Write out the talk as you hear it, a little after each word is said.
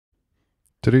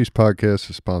Today's podcast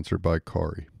is sponsored by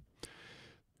Kari.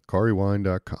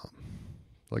 KariWine.com.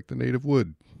 Like the native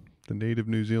wood, the native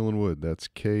New Zealand wood. That's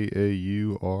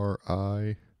Kauri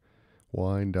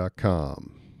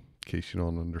wine.com. In case you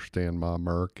don't understand my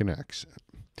American accent.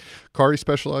 Kari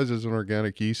specializes in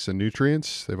organic yeasts and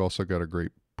nutrients. They've also got a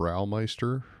great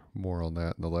Braumeister. More on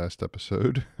that in the last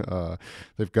episode.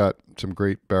 They've got some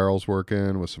great barrels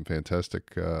working with some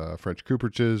fantastic French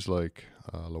cooperages like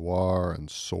Loire and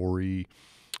Sori.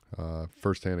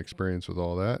 First-hand experience with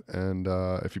all that. And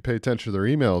if you pay attention to their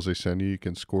emails they send you, you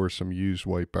can score some used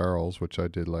white barrels, which I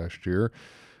did last year.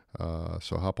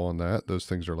 So hop on that. Those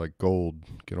things are like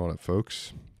gold. Get on it,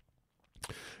 folks.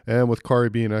 And with Kari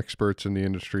being experts in the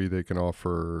industry, they can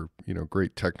offer,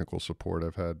 great technical support.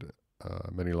 I've had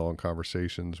many long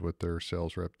conversations with their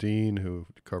sales rep, Dean, who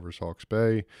covers Hawke's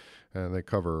Bay, and they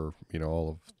cover, all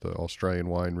of the Australian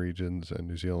wine regions and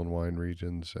New Zealand wine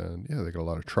regions. And yeah, they got a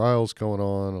lot of trials going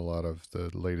on, a lot of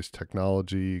the latest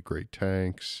technology, great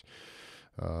tanks,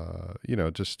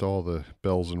 just all the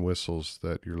bells and whistles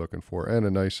that you're looking for, and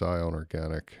a nice eye on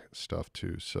organic stuff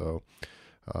too. So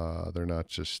they're not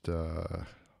just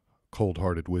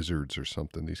cold-hearted wizards or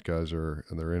something. These guys they're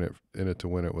in it to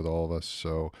win it with all of us.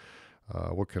 So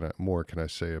what more can I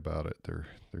say about it? They're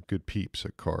good peeps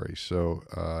at Kari. So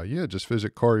just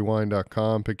visit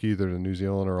KariWine.com. Pick either the New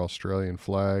Zealand or Australian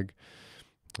flag,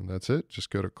 and that's it. Just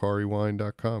go to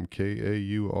KariWine.com.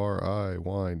 Kauri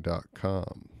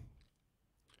wine.com.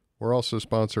 We're also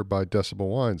sponsored by Decibel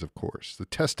Wines, of course. The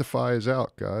Testify is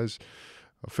out, guys.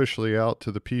 Officially out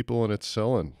to the people, and it's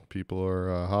selling. People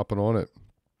are hopping on it.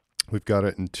 We've got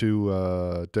it in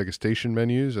 2 degustation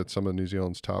menus at some of New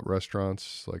Zealand's top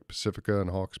restaurants like Pacifica and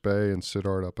Hawke's Bay, and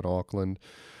Siddart up in Auckland.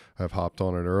 I've hopped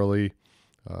on it early.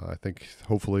 I think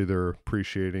hopefully they're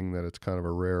appreciating that it's kind of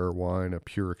a rare wine, a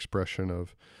pure expression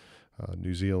of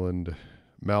New Zealand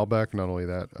Malbec. Not only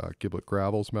that, Giblet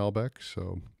Gravel's Malbec.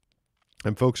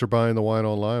 And folks are buying the wine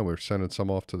online. We're sending some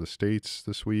off to the States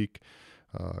this week,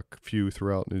 a few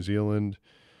throughout New Zealand.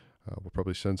 We'll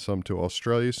probably send some to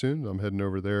Australia soon. I'm heading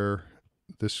over there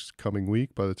this coming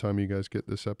week by the time you guys get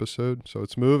this episode. So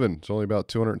it's moving. It's only about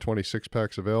 226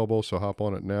 packs available, so hop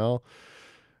on it now.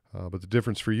 But the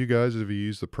difference for you guys is if you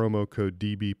use the promo code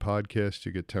DB Podcast,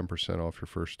 you get 10% off your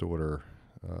first order.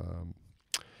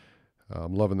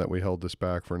 I'm loving that we held this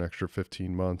back for an extra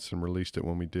 15 months and released it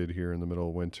when we did here in the middle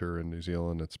of winter in New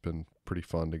Zealand. It's been pretty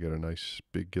fun to get a nice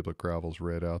big Giblet Gravels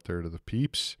red out there to the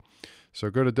peeps. So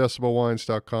go to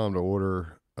decibelwines.com to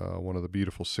order one of the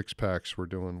beautiful 6-packs we're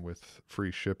doing with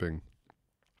free shipping.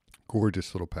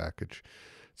 Gorgeous little package.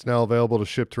 It's now available to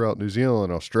ship throughout New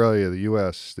Zealand, Australia, the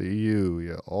U.S., the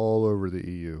EU, all over the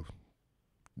EU.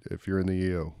 If you're in the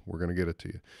EU, we're going to get it to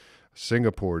you.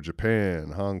 Singapore,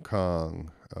 Japan, Hong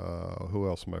Kong, who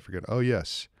else am I forgetting? Oh,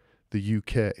 yes, the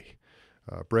UK.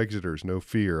 Brexiters, no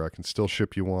fear. I can still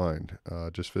ship you wine.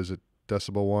 Just visit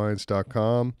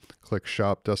decibelwines.com, click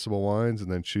Shop Decibel Wines,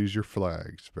 and then choose your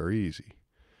flags. Very easy.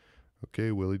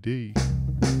 Okay, Willie D.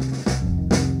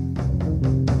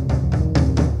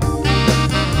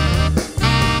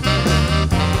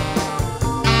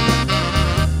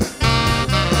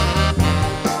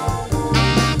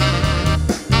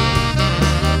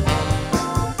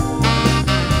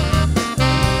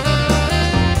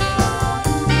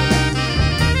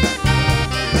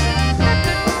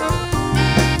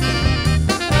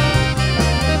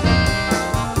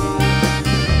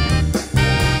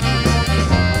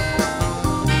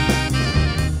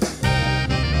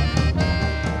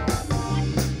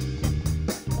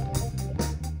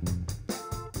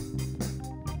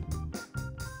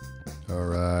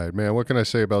 Man, what can I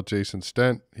say about Jason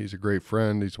Stent? He's a great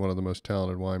friend. He's one of the most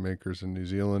talented winemakers in New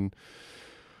Zealand.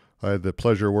 I had the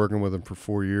pleasure of working with him for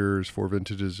 4 years, 4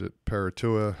 vintages at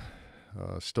Paritua.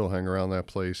 Still hang around that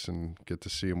place and get to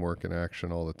see him work in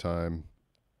action all the time.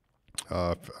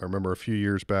 I remember a few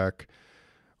years back,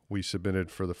 we submitted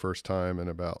for the first time in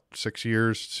about 6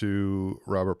 years to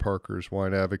Robert Parker's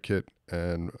Wine Advocate,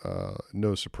 and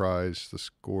no surprise, the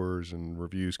scores and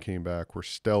reviews came back were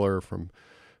stellar from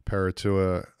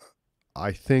Paritua.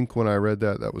 I think when I read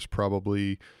that was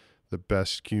probably the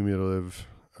best cumulative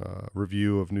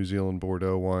review of New Zealand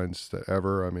Bordeaux wines that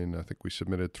ever. I mean, I think we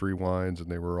submitted 3 wines,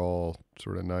 and they were all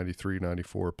sort of 93,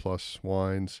 94 plus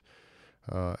wines.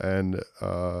 And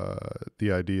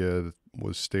the idea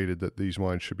was stated that these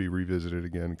wines should be revisited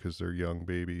again because they're young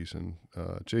babies. And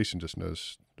Jason just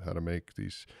knows how to make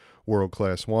these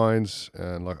world-class wines,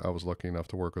 and I was lucky enough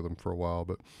to work with him for a while.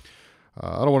 But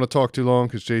I don't want to talk too long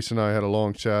because Jason and I had a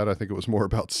long chat. I think it was more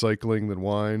about cycling than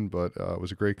wine, but it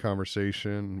was a great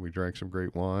conversation. We drank some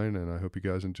great wine, and I hope you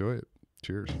guys enjoy it.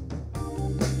 Cheers.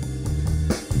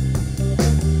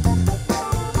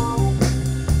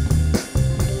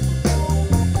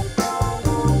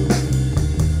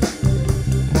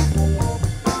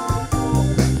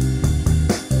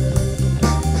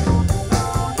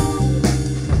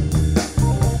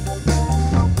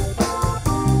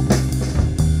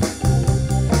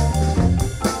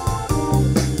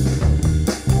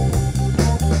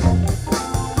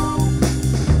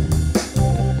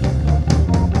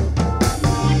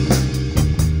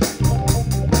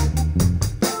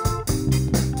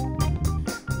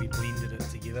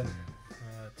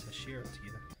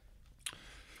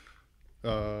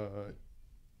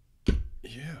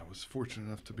 fortunate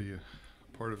enough to be a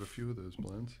part of a few of those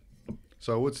blends.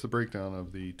 So what's the breakdown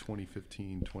of the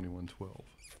 2015 2112?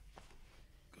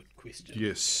 Good question.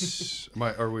 Yes.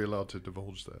 Are we allowed to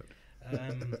divulge that?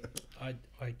 I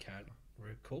can't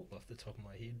recall off the top of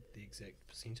my head the exact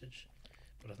percentage,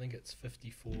 but I think it's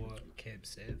 54 Cab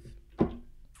Sav,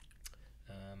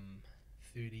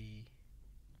 30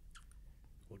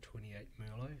 or 28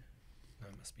 Merlot. No,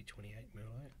 it must be 28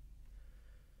 Merlot.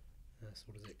 So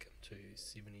what does that come to?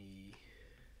 70,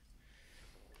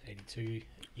 82.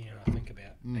 Yeah, I think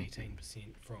about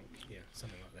 18% Franc. Yeah,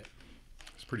 something like that.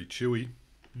 It's pretty chewy.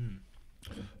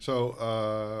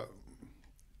 So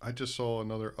I just saw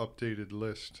another updated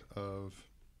list of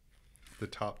the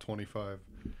top 25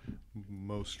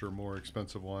 most or more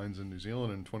expensive wines in New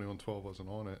Zealand, and 2112 wasn't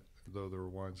on it, though there were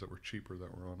wines that were cheaper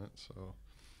that were on it. So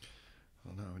I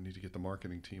don't know. I need to get the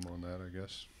marketing team on that, I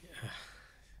guess. Yeah.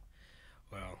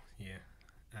 Well, yeah.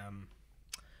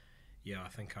 I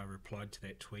think I replied to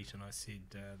that tweet and I said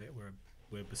that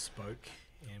we're bespoke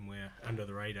and we're under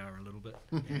the radar a little bit,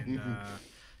 and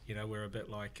we're a bit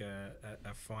like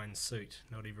a fine suit.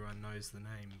 Not everyone knows the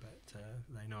name, but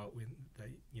they know it when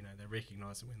they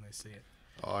recognise it when they see it.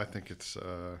 Oh, I think it's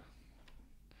a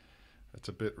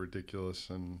bit ridiculous,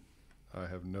 and I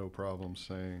have no problem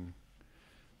saying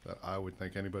that I would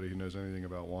think anybody who knows anything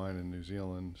about wine in New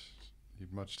Zealand,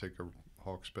 you'd much take a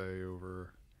Hawke's Bay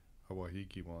over a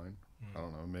Wahiki wine. I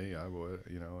don't know, me, I would,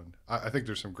 and I think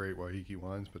there's some great Wahiki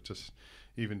wines, but just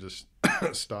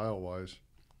style-wise,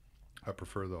 I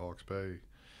prefer the Hawke's Bay.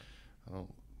 They're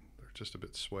just a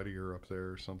bit sweatier up there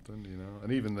or something,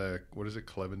 and even what is it,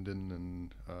 Clevenden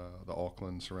and the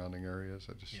Auckland surrounding areas.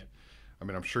 I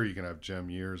mean, I'm sure you can have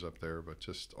gem years up there, but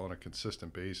just on a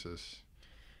consistent basis.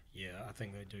 Yeah, I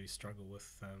think they do struggle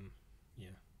with,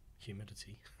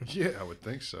 humidity. Yeah, I would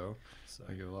think so.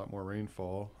 They get a lot more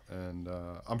rainfall, and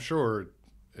I'm sure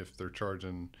if they're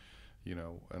charging, and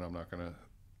I'm not going to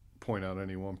point out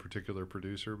any one particular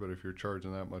producer, but if you're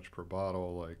charging that much per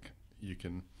bottle, like, you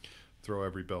can throw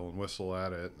every bell and whistle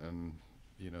at it and,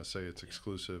 say it's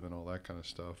exclusive and all that kind of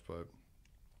stuff, but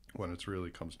when it really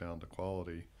comes down to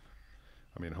quality,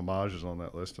 I mean, Homage is on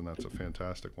that list, and that's a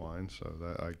fantastic wine, so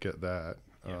that I get that.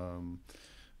 Yeah.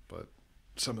 But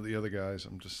some of the other guys,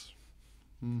 I'm just,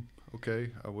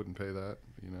 okay, I wouldn't pay that,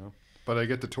 But I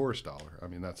get the tourist dollar. I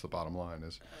mean, that's the bottom line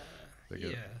is they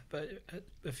get. Yeah, but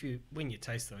when you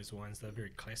taste those wines, they're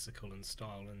very classical in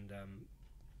style and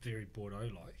very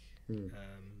Bordeaux-like,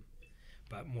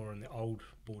 but more in the old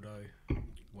Bordeaux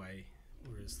way,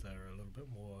 whereas they're a little bit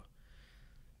more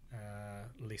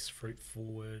less fruit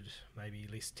forward, maybe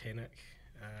less tannic,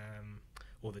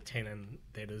 or the tannin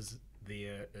that is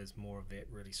there is more of that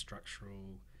really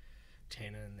structural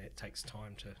tannin that takes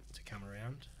time to come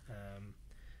around,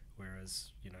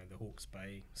 whereas the Hawke's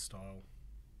Bay style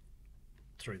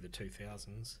through the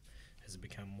 2000s has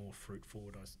become more fruit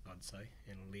forward, I'd say,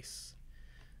 and less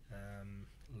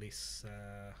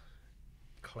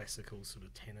classical sort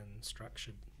of tannin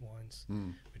structured wines.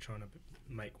 We're trying to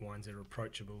make wines that are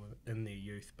approachable in their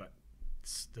youth but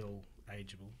still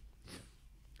ageable.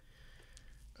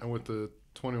 And with the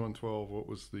 2112, what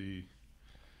was the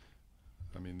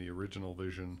original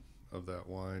vision of that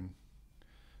wine?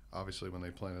 Obviously, when they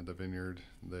planted the vineyard,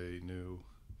 they knew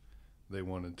they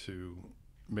wanted to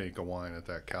make a wine at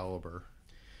that caliber.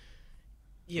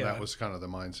 Yeah. And that was kind of the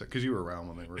mindset, because you were around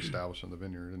when they were establishing the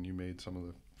vineyard, and you made some of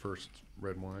the first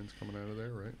red wines coming out of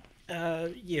there, right?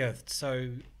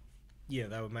 So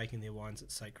they were making their wines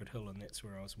at Sacred Hill, and that's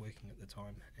where I was working at the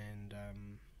time, and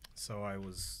so I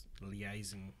was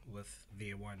liaising with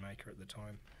their winemaker at the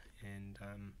time, and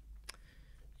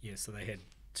so they had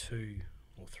 2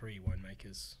 or 3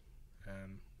 winemakers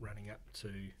running up to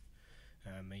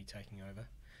me taking over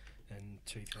in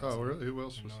 2000. Oh, really? Who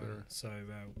else was there? So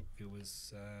it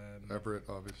was Everett,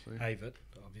 obviously. Avett,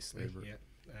 obviously. Avett. Yeah,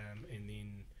 and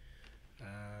then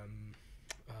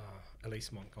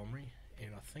Elise Montgomery,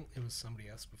 and I think there was somebody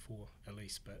else before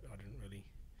Elise, but I didn't really.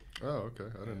 Oh, okay.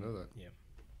 I didn't know that. Yeah.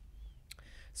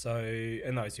 So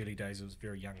in those early days, it was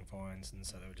very young vines, and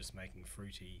so they were just making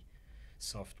fruity,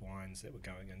 soft wines that were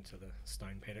going into the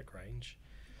Stone Paddock range.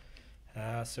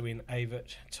 So when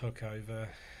Avett took over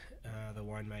the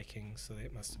winemaking, so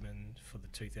that must have been for the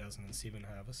 2007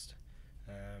 harvest,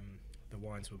 the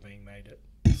wines were being made at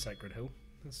Sacred Hill.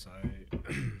 So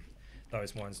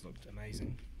those wines looked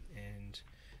amazing, and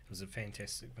it was a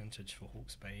fantastic vintage for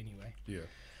Hawke's Bay anyway. Yeah.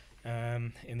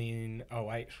 And then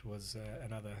 08 was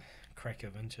another cracker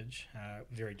vintage,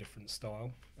 very different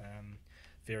style,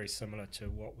 very similar to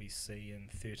what we see in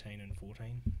 13 and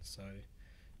 14. So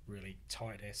really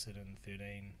tight acid in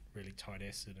 13, really tight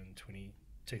acid in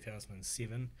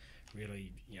 2007.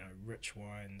 Really, rich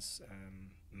wines,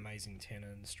 amazing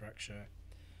tannin structure,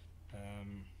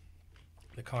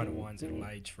 the kind of wines that'll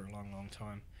age for a long, long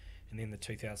time. And then the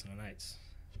 2008s,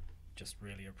 just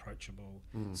really approachable,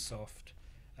 soft,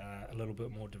 a little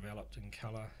bit more developed in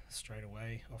colour straight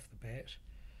away off the bat,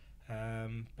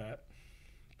 but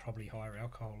probably higher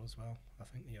alcohol as well, I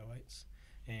think, the 08s.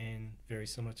 And very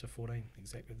similar to 14,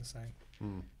 exactly the same.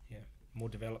 Yeah, more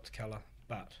developed colour,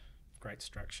 but great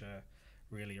structure,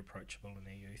 really approachable in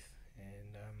their youth,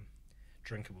 and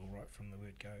drinkable right from the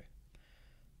word go.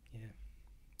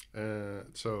 Yeah.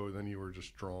 So then you were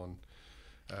just drawn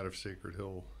out of Sacred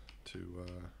Hill to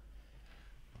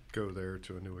go there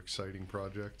to a new exciting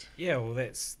project. Yeah, well,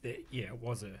 it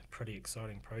was a pretty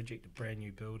exciting project, a brand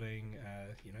new building,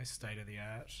 state of the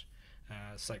art.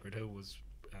 Sacred Hill was,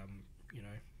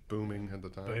 booming at the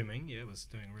time. Booming, yeah, it was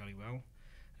doing really well.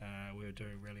 We were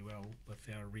doing really well with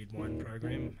our red wine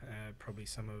program.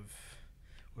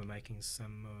 We're making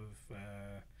some of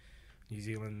New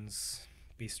Zealand's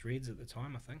best reds at the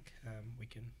time, I think. We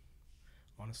can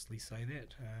honestly say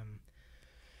that.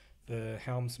 The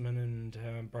Helmsman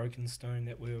and Broken Stone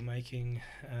that we were making,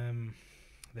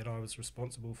 that I was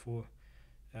responsible for,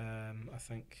 I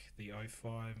think the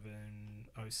 05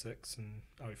 and 06 and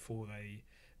 04,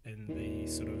 in the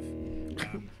sort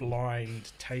of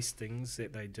blind tastings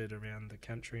that they did around the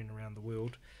country and around the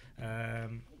world,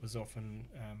 was often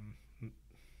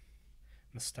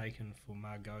mistaken for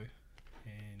Margaux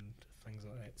and things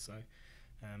like that. So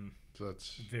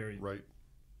that's very right.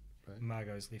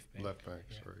 Margaux's left bank. Left bank,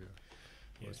 yeah. sorry, yeah.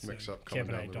 Yeah, Let's so mix up coming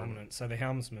down Cabernet the dominant. river. So the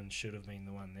Helmsman should have been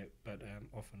the one that, but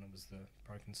often it was the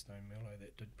Broken Stone Merlot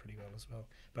that did pretty well as well.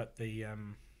 But the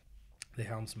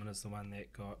Helmsman is the one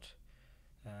that got,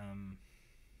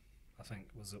 I think,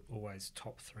 was always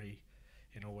top 3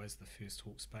 and always the first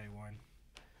Hawke's Bay wine,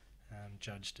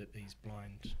 judged at these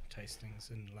blind tastings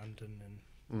in London, and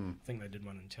I think they did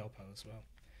one in Telpo as well.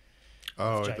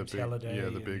 Oh, James the big, Halliday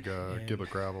the big Giblet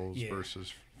Gravels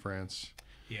versus France.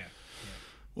 Yeah.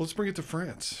 Well, let's bring it to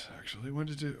France, actually. When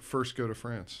did you first go to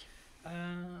France?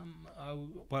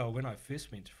 Well, when I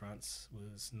first went to France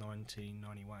was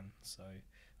 1991, so I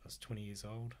was 20 years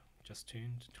old, just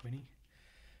turned 20,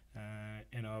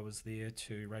 and I was there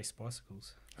to race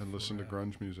bicycles. And listen to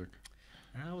grunge music.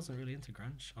 I wasn't really into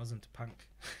grunge. I was into punk.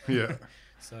 Yeah.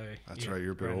 So that's right.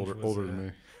 You're a bit older than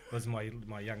me. Was my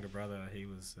younger brother? He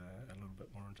was a little bit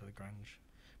more into the grunge,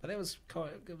 but that was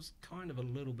kind of a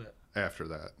little bit after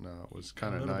that. No, it was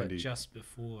kind of 90. Just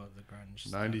before the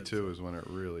grunge. 92 is when it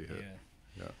really hit.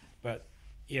 Yeah. But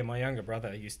yeah, my younger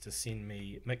brother used to send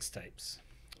me mixtapes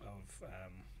of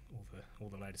all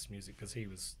the latest music, because he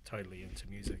was totally into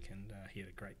music, and he had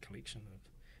a great collection of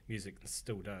music and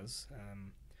still does.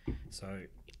 So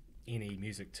any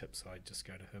music tips, I'd just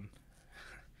go to him.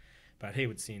 But he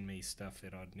would send me stuff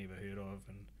that I'd never heard of,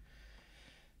 and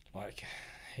like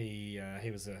he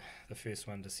was the first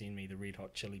one to send me the Red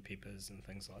Hot Chili Peppers and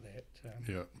things like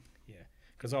that.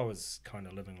 Because I was kind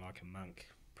of living like a monk,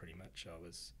 pretty much. I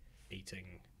was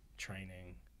eating,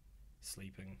 training,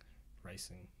 sleeping,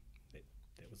 racing.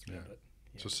 That was about it.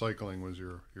 Yeah. So cycling was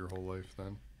your whole life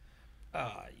then?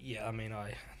 Yeah. I mean,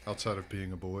 outside of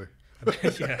being a boy.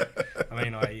 Yeah. I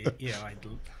mean,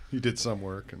 You did some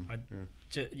work, and I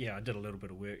did a little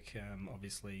bit of work.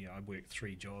 Obviously, I worked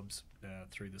 3 jobs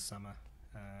through the summer,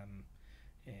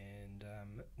 and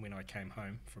when I came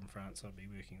home from France, I'd be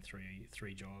working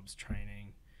three jobs,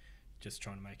 training, just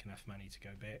trying to make enough money to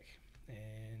go back.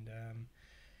 And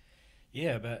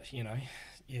but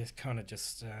it's kind of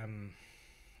just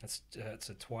it's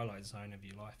a twilight zone of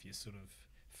your life. You're sort of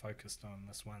focused on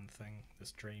this one thing,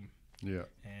 this dream. Yeah.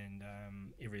 And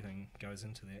everything goes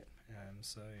into that.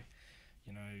 So,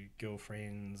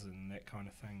 girlfriends and that kind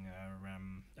of thing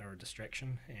are a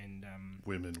distraction. And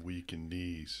women weak in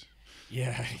knees.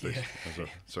 Yeah.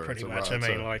 Sorry, pretty much.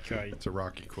 It's a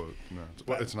Rocky quote. No,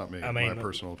 it's not me. My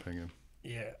personal opinion.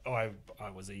 Yeah, I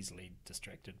was easily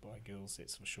distracted by girls,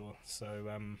 that's for sure. So,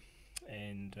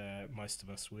 and most of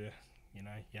us were,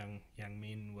 young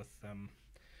men with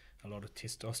a lot of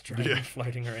testosterone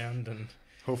floating around, and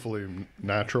hopefully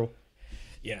natural.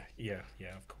 Yeah,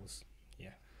 of course.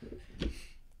 Yeah.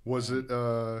 Was it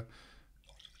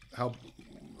how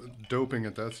doping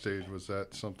at that stage? Was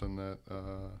that something that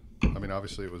I mean,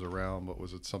 obviously it was around, but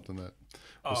was it something that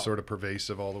was sort of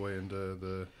pervasive all the way into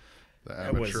the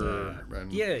amateur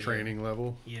and training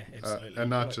level? Yeah, absolutely. And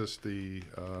not just the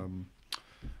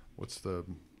what's the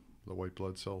white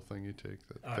blood cell thing you take?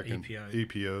 EPO.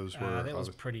 EPOs were that was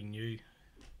pretty new.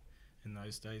 In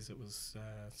those days, it was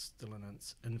still in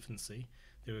its infancy.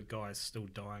 There were guys still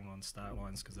dying on start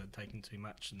lines because they'd taken too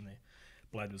much and their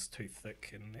blood was too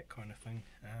thick and that kind of thing.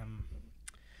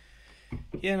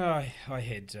 I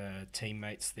had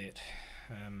teammates that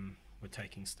were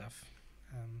taking stuff,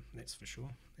 that's for sure,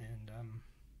 and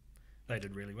they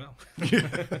did really well.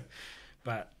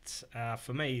 But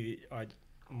for me,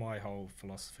 my whole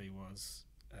philosophy was,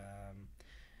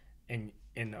 and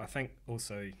I think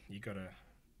also you got to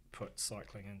put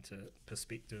cycling into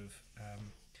perspective.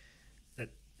 That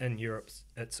in Europe,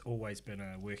 it's always been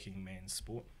a working man's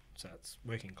sport, so it's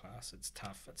working class. It's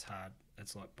tough. It's hard.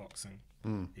 It's like boxing.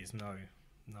 There's no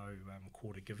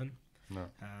quarter given. No.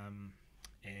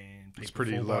 And it's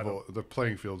pretty level. The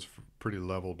playing field's pretty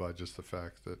leveled by just the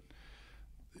fact that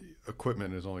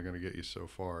equipment is only going to get you so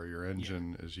far. Your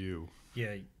engine is you.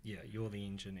 Yeah, you're the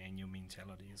engine and your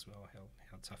mentality as well.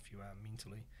 How tough you are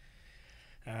mentally.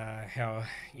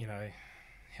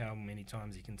 How many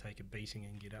times you can take a beating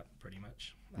and get up, pretty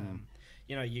much.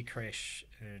 You crash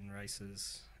in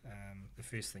races. The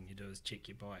first thing you do is check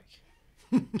your bike,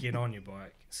 get on your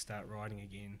bike, start riding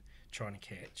again, trying to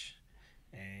catch,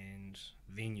 and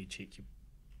then you check your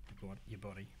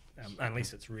body.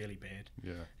 Unless it's really bad,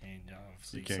 and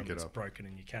obviously you can't get up, broken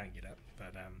and you can't get up.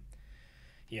 But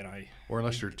or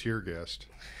unless you're tear gassed,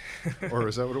 or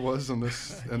is that what it was in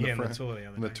this? In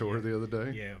the tour the other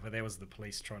day. Yeah, but that was the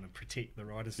police trying to protect the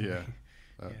riders. Yeah,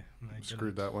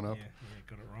 screwed that one up. Yeah,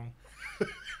 got it wrong.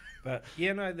 But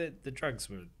the drugs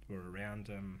were around.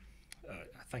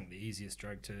 I think the easiest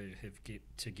drug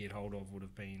to get hold of would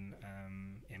have been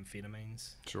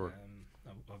amphetamines. Sure.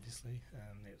 Obviously,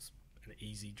 that's an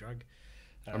easy drug.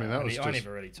 I mean, that was I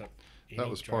never really took. That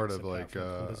was part of like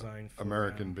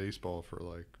American baseball for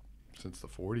like since the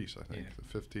 40s, I think.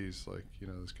 The 50s, like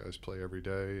these guys play every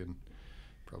day and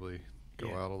probably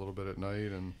go out a little bit at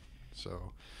night, and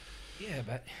so. Yeah,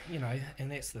 but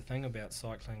and that's the thing about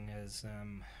cycling is,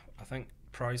 I think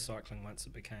pro cycling once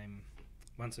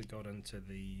it got into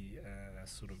the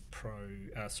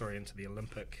into the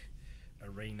Olympic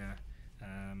arena,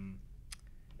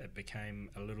 it became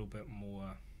a little bit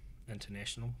more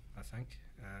international, I think.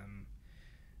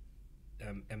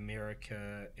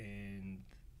 America and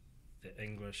the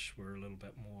English were a little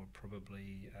bit more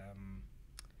probably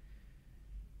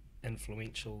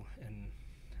influential in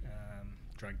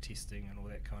drug testing and all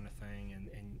that kind of thing,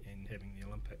 and having the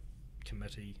Olympic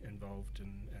committee involved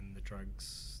in the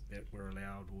drugs that were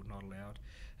allowed or not allowed.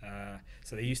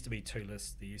 So there used to be two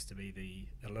lists. There used to be the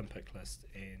Olympic list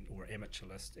or amateur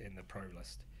list and the pro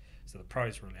list. So the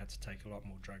pros were allowed to take a lot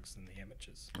more drugs than the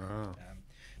amateurs,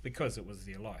 because it was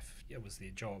their life, it was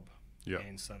their job,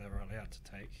 and so they were allowed to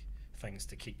take things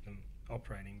to keep them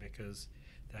operating because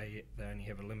they only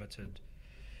have a limited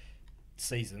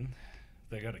season.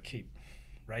 They got to keep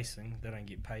racing. They don't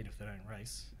get paid if they don't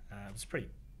race. It was pretty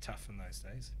tough in those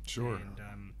days. Sure.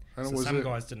 And so some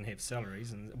guys didn't have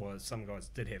salaries, and some guys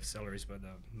did have salaries, but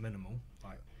they're minimal.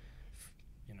 Like,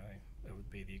 it would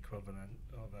be the equivalent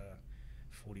of a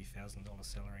 $40,000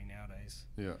 salary nowadays.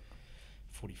 Yeah.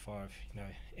 45,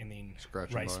 and then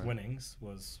scratching race by. Winnings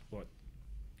was what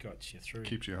got you through.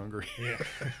 Keeps you hungry. Yeah.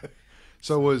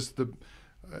 So was the,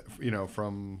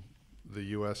 from the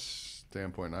U.S.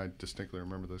 standpoint, I distinctly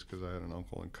remember this because I had an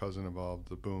uncle and cousin involved.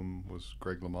 The boom was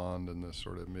Greg LeMond in the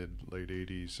sort of late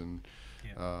 80s, and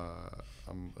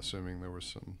I'm assuming there was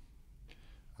some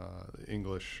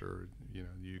English or the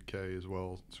UK as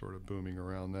well, sort of booming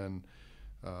around then.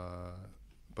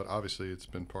 But obviously, it's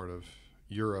been part of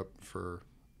Europe for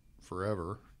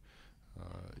forever.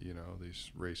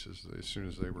 These races. As soon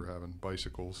as they were having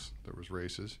bicycles, there was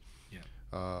races. Yeah.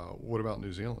 What about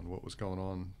New Zealand? What was going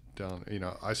on down?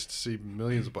 I see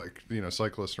millions of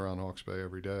cyclists around Hawke's Bay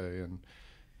every day, and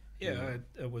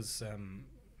it was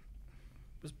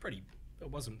pretty. It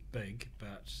wasn't big,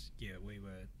 but we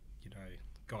were.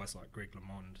 Guys like Greg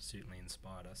LeMond certainly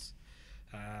inspired us.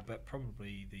 But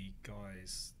probably the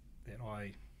guys that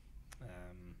I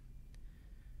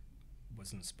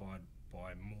was inspired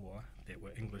by more that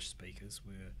were English speakers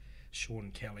were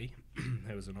Sean Kelly,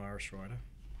 who was an Irish rider.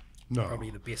 No. Probably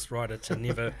the best rider to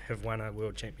never have won a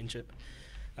world championship.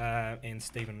 And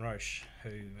Stephen Roche,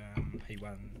 who he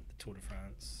won the Tour de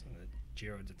France, the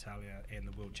Giro d'Italia, and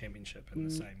the world championship in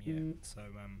the same year. So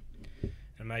an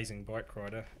amazing bike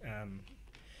rider.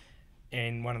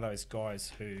 And one of those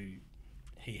guys who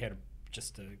he had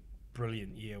just a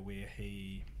brilliant year where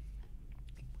he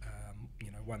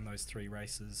won those 3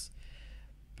 races,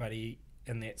 but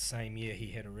in that same year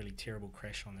he had a really terrible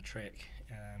crash on the track,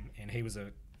 and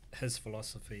his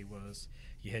philosophy was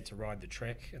you had to ride the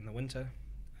track in the winter.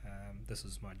 This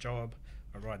was my job.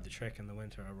 I ride the track in the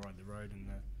winter. I ride the road in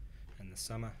the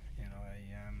summer, and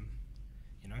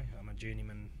I'm a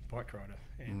journeyman bike rider,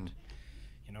 and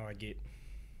I get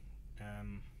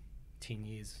 10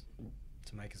 years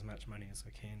to make as much money as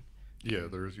I can. Yeah,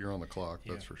 you're on the clock,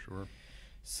 that's for sure.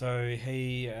 So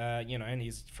he, and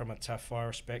he's from a tough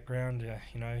Irish background.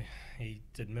 He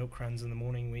did milk runs in the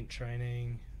morning, went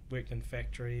training, worked in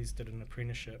factories, did an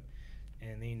apprenticeship,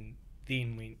 and then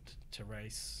went to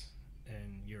race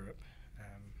in Europe.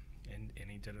 And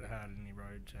he did it hard, and he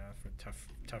rode for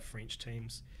tough French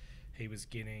teams. He was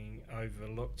getting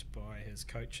overlooked by his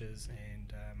coaches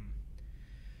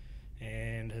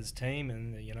and his team,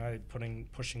 and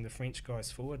pushing the French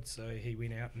guys forward. So he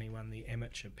went out and he won the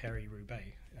amateur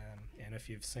Paris-Roubaix. And if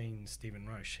you've seen Stephen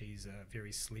Roche, he's a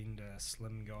very slender,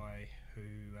 slim guy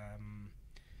who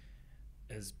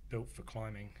is built for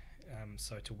climbing.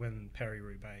 So to win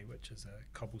Paris-Roubaix, which is a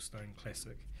cobblestone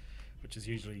classic, which is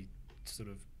usually sort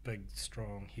of big,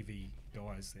 strong, heavy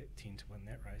guys that tend to win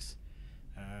that race.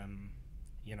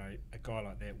 A guy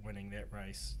like that winning that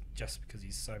race just because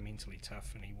he's so mentally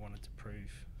tough and he wanted to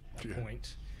prove a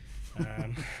point.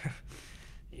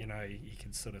 You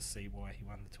can sort of see why he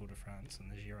won the Tour de France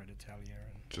and the Giro d'Italia.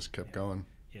 And just kept going.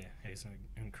 Yeah, he's an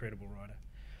incredible rider.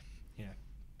 Yeah.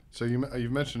 So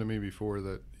you've mentioned to me before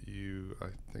that I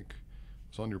think it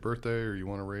was on your birthday or you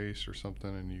won a race or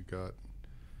something, and you got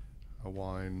a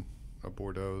wine, a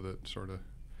Bordeaux that sort of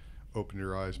opened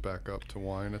your eyes back up to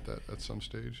wine at some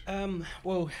stage.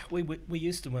 Well, we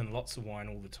used to win lots of wine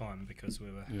all the time because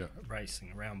we were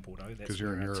racing around Bordeaux. That's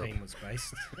where our team was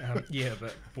based.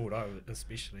 But Bordeaux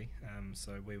especially.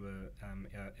 So we were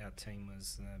our team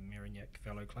was Merignac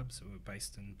Velo Club, so we were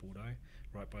based in Bordeaux,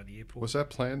 right by the airport. Was that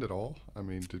planned at all? I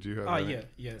mean, did you have? Oh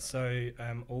yeah. So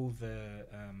all the.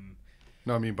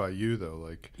 No, I mean by you though,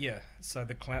 like. Yeah. So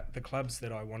the clubs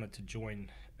that I wanted to join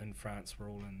in France were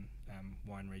all in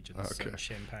wine regions, so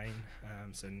Champagne,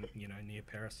 near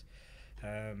Paris,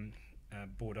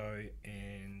 Bordeaux,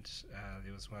 and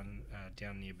there was one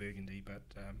down near Burgundy, but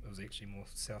it was actually more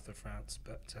south of France.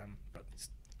 But there's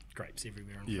grapes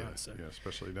everywhere in France. So. Yeah,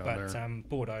 especially down there. But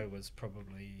Bordeaux was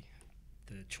probably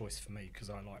the choice for me because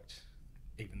I liked,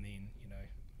 even then,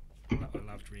 I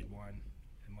loved red wine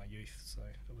in my youth, so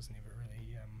it was never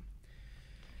really,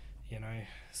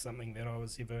 something that I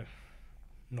was ever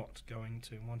not going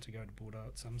to want to go to Bordeaux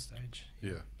at some stage.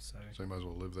 Yeah. So you might as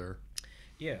well live there.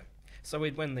 Yeah. So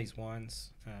we'd win these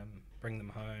wines, bring them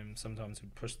home. Sometimes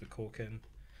we'd push the cork in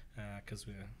because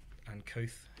we were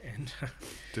uncouth and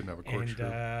didn't have a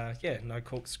corkscrew. No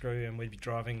corkscrew, and we'd be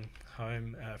driving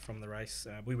home from the race.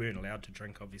 We weren't allowed to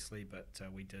drink, obviously, but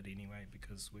we did anyway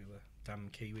because we were dumb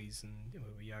Kiwis and we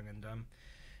were young and dumb.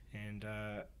 And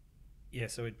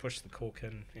so we'd push the cork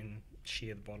in and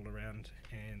share the bottle around,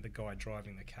 and the guy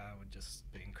driving the car would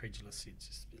just be incredulous. He'd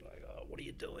just be like, "Oh, what are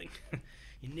you doing?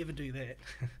 You never do that."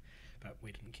 But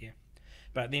we didn't care.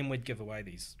 But then we'd give away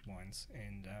these wines,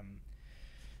 and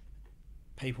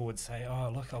people would say,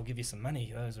 "Oh, look, I'll give you some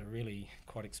money. Those are really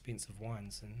quite expensive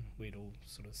wines." And we'd all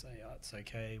sort of say, "Oh, it's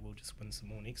okay. We'll just win some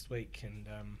more next week." And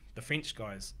the French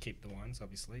guys kept the wines,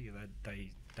 obviously.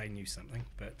 They knew something,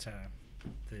 but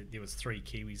there was 3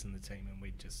 Kiwis in the team, and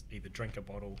we'd just either drink a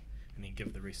bottle and then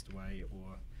give the rest away,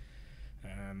 or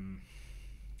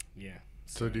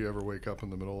So do you ever wake up in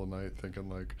the middle of the night thinking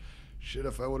like, shit,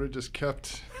 if I would have just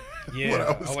kept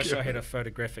I wish I had a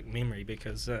photographic memory,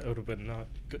 because it would have been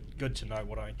good to know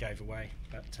what I gave away,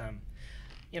 but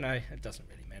it doesn't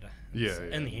really matter.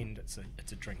 In the end, it's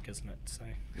a drink, isn't it? So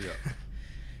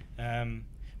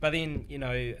but then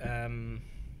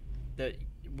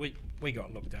we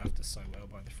got looked after so well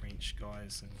by the French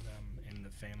guys and the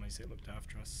families that looked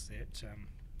after us that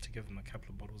to give them a couple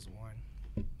of bottles of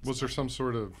wine. Was there some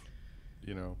sort of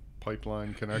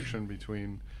pipeline connection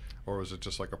between, or was it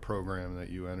just like a program that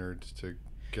you entered to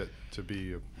get to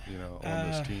be on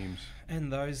those teams? In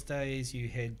those days, you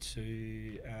had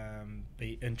to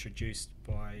be introduced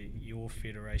by your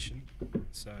federation.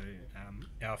 So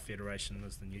our federation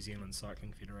was the New Zealand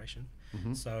Cycling Federation.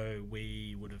 Mm-hmm. So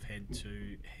we would have had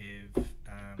to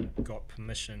have got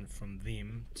permission from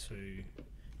them to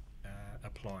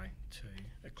apply to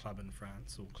a club in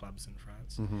France or clubs in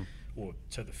France, mm-hmm. or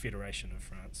to the Federation of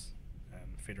France,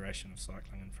 Federation of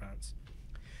Cycling in France.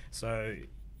 So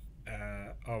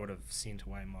I would have sent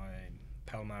away my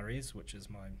palmarès, which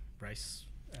is my race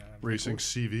racing record.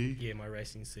 CV. Yeah, my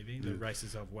racing CV. The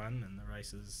races I've won and the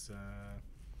races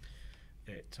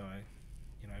that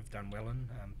I've done well in,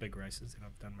 big races that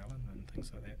I've done well in, and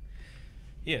things like that.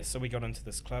 Yeah, so we got into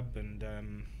this club, and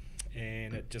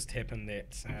And it just happened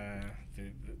that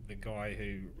the guy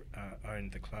who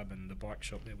owned the club and the bike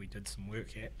shop that we did some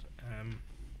work at,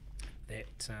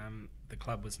 the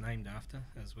club was named after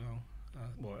as well.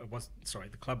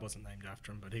 The club wasn't named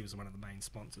after him, but he was one of the main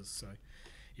sponsors, so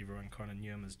everyone kind of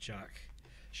knew him as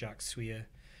Jacques Swear.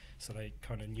 So they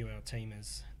kind of knew our team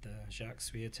as the Jacques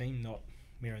Swear team, not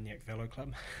Merignac Velo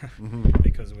Club,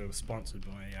 because we were sponsored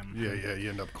by you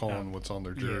end up calling what's on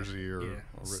their jersey or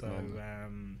written on there.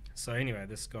 So anyway,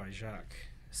 this guy Jacques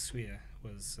Swear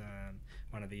was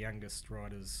one of the youngest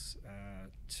riders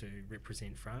to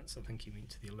represent France. I think he went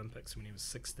to the Olympics when he was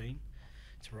 16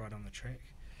 to ride on the track.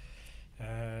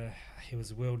 He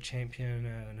was a world champion,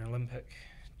 an Olympic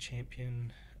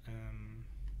champion.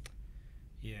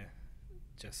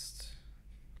 Just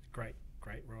great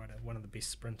rider, one of the best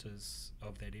sprinters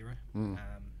of that era.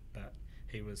 But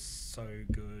he was so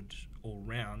good all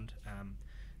round.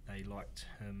 They liked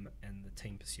him in the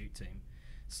team pursuit team.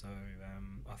 So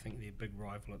I think their big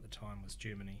rival at the time was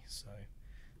Germany. So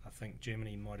I think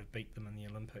Germany might have beat them in the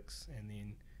Olympics, and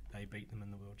then they beat them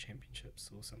in the World Championships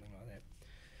or something like that.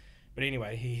 But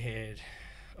anyway, he had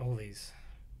all these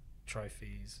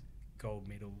trophies, gold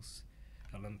medals,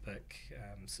 Olympic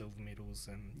silver medals,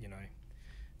 and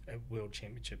World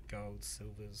Championship golds,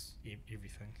 silvers,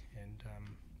 everything. And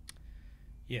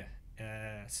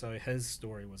so his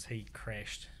story was he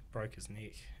crashed, broke his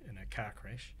neck in a car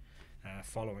crash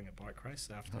following a bike race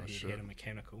after he had a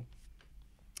mechanical.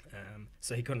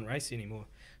 So he couldn't race anymore.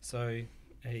 So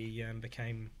he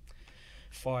became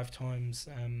 5 times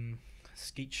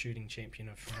skeet shooting champion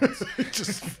of France.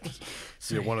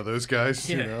 One of those guys,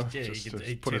 he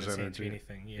just put his energy into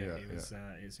anything. He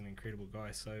was an incredible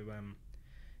guy. So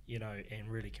and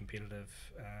really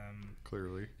competitive.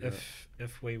 Clearly,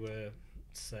 if we were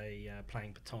say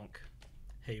playing pétanque,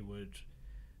 he would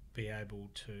be able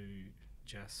to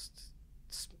just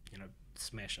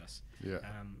smash us.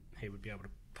 He would be able to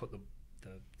put the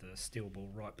steel ball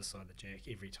right beside the jack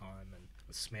every time and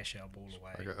would smash our ball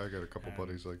away. I got a couple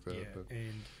buddies like that.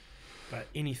 But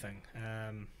anything,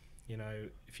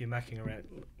 if you're mucking around,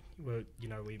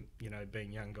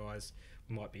 being young guys,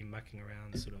 we might be mucking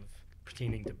around, sort of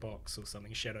pretending to box or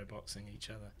something, shadow boxing each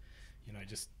other,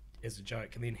 just as a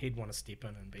joke, and then he'd want to step in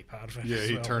and be part of it. Yeah,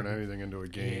 he'd turn anything into a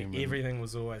game. Everything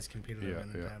was always competitive,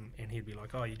 and he'd be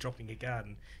like, "Oh, you're dropping your guard,"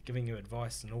 and giving you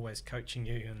advice and always coaching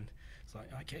you. And it's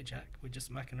like, "Okay, Jack, we're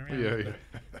just mucking around."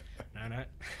 No.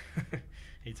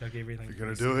 He took everything. If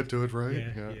you're gonna do it right.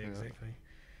 Yeah, exactly.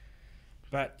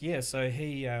 But so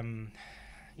he,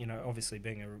 obviously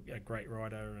being a great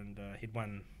rider, and he'd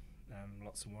won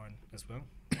lots of wine as well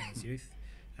in his youth.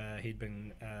 He'd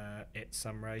been at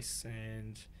some race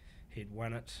and he'd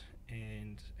won it,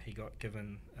 and he got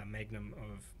given a magnum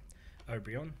of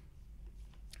Obrion.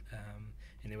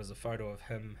 And there was a photo of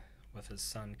him with his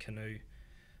son Canoe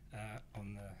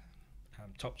on the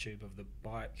top tube of the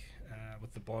bike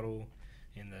with the bottle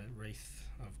and the wreath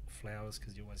of flowers,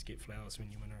 because you always get flowers when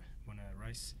you win a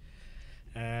race.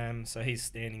 So he's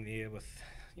standing there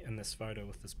in this photo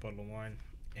with this bottle of wine,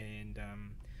 and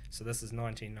so this is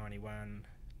 1991.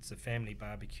 It's a family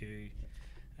barbecue.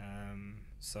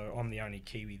 So I'm the only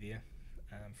Kiwi there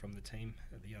from the team.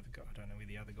 The other guy, I don't know where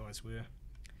the other guys were.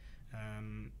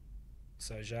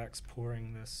 So Jacques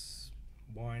pouring this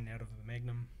wine out of a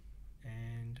magnum,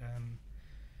 and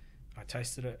I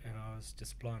tasted it and I was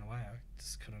just blown away. I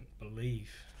just couldn't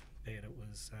believe that it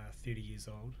was 30 years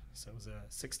old. So it was a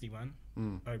 61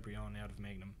 Obrion out of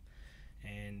magnum,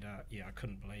 and I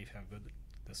couldn't believe how good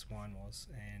this wine was,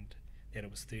 and that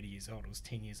it was 30 years old. It was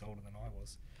 10 years older than I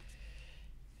was.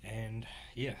 And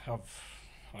I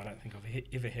don't think I've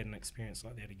ever had an experience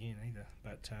like that again either.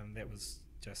 But that was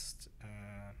just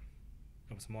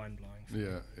it was mind blowing.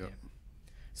 Yeah.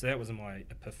 So that was my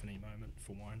epiphany moment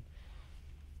for wine.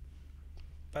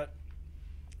 But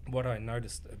what I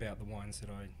noticed about the wines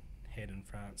that I had in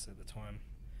France at the time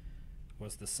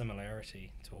was the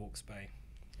similarity to Hawke's Bay,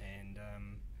 and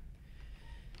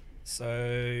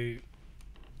so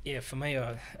for me,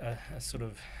 I sort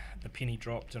of the penny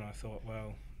dropped, and I thought,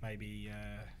 well, maybe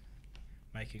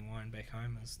making wine back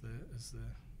home is the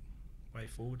way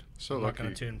forward. So I'm lucky. not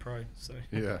going to turn pro. So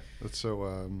yeah, that's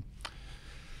so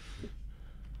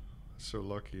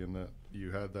lucky in that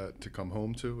you had that to come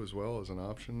home to as well as an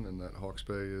option, and that Hawke's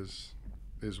Bay is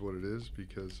what it is,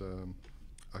 because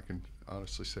I can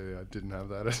honestly say I didn't have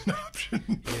that as an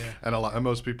option. And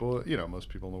most people in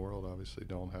the world obviously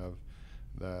don't have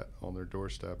that on their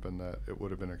doorstep, and that it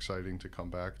would have been exciting to come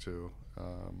back to,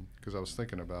 because I was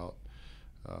thinking about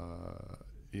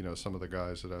some of the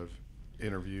guys that I've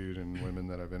interviewed and women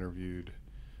that I've interviewed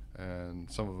and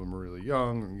some of them are really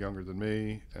young, younger than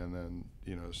me, and then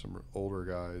some older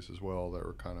guys as well that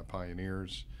were kind of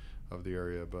pioneers of the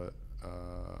area. But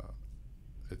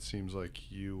it seems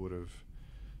like you would have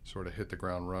sort of hit the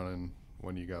ground running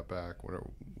when you got back. What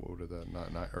did that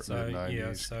mid-90s?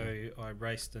 Yeah, so I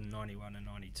raced in 91 and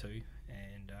 92,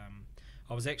 and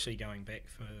I was actually going back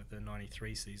for the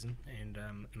 93 season, and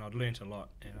I'd learnt a lot,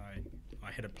 and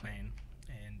I had a plan,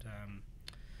 and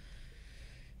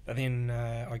but then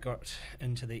I got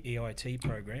into the EIT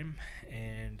program,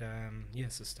 and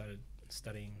so started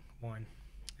studying wine,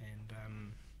 and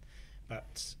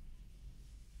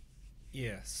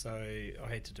so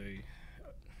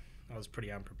I was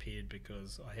pretty unprepared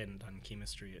because I hadn't done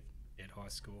chemistry at high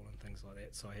school and things like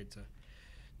that, so I had to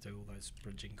do all those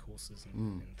bridging courses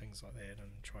and things like that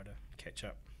and try to catch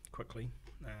up quickly.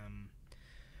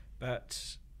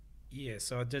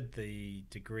 So I did the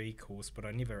degree course, but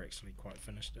I never actually quite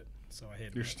finished it. So I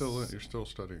had. You're still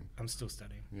studying. I'm still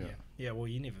studying. Yeah. Well,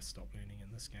 you never stop learning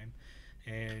in this game,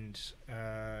 and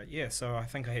so I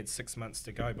think I had 6 months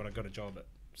to go, but I got a job at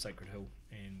Sacred Hill,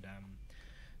 and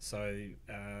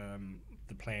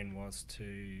the plan was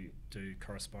to do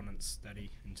correspondence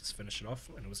study and just finish it off,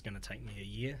 and it was going to take me a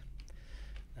year.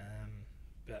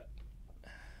 But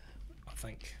I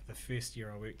think the first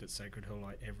year I worked at Sacred Hill,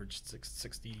 I averaged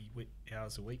 60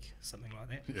 hours a week, something like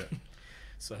that. Yeah.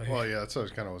 So. Well, yeah, that's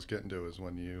what I kind of was getting to, is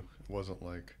when it wasn't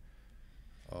like,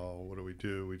 oh, what do we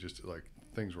do? We just, like,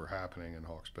 things were happening in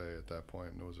Hawke's Bay at that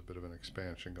point, and there was a bit of an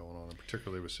expansion going on, and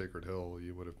particularly with Sacred Hill,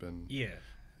 you would have been,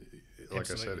 like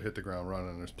absolutely. I said, hit the ground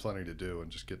running. There's plenty to do,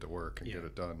 and just get to work and get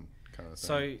it done, kind of thing.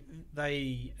 So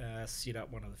they set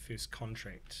up one of the first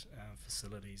contract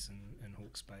facilities in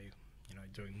Hawke's Bay,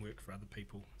 doing work for other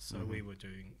people. So we were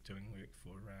doing work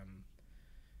for,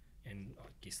 and I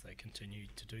guess they continue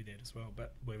to do that as well.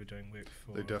 But we were doing work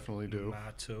for. They definitely do.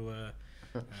 Paritua,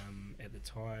 at the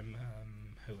time.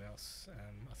 Who else?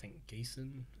 I think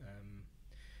Geeson.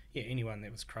 Anyone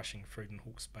that was crushing fruit in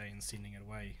Hawke's Bay and sending it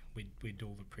away, we'd do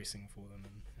all the pressing for them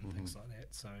and things like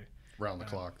that. So round the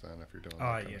clock then, if you're doing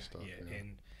that kind of stuff. Yeah.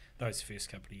 And those first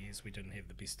couple of years, we didn't have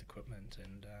the best equipment,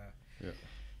 and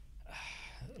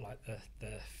like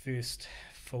the first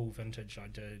full vintage I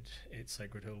did at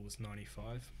Sacred Hill was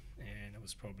 95, and it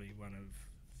was probably one of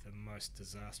the most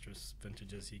disastrous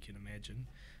vintages you can imagine.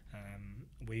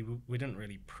 We didn't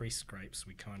really press grapes,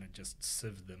 we kind of just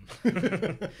sieved them.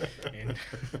 And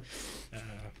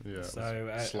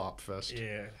slop fest.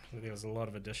 Yeah, there was a lot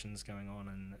of additions going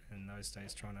on in those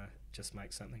days, trying to just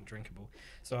make something drinkable.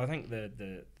 So I think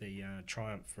the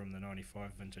triumph from the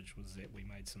 95 vintage was that we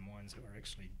made some wines that were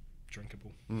actually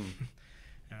drinkable.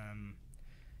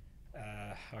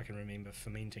 I can remember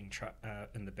fermenting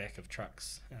in the back of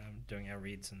trucks, doing our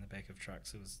reds in the back of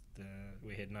trucks.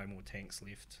 We had no more tanks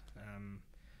left,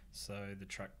 so the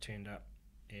truck turned up,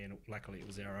 and luckily it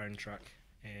was our own truck,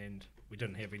 and we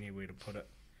didn't have anywhere to put it.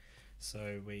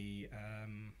 So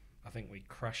I think we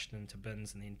crushed into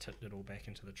bins and then tipped it all back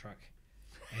into the truck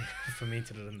and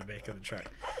fermented it in the back of the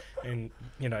truck. And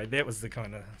that was the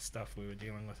kind of stuff we were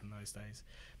dealing with in those days.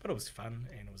 But it was fun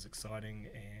and it was exciting,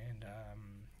 and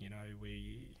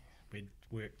we'd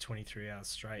work 23 hours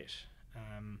straight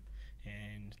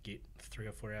and get 3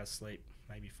 or 4 hours sleep,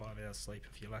 maybe 5 hours sleep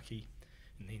if you're lucky,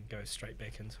 and then go straight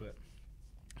back into it.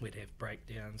 We'd have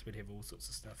breakdowns, we'd have all sorts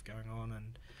of stuff going on,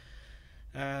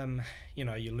 and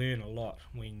you learn a lot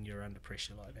when you're under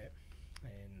pressure like that.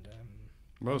 And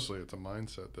mostly it's a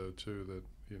mindset though too, that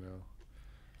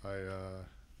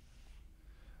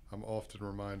I'm often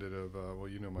reminded of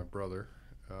my brother.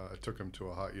 I took him to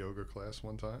a hot yoga class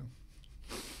one time.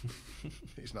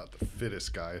 He's not the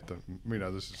fittest guy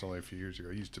this is only a few years ago.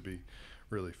 He used to be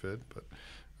really fit, but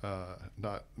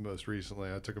not most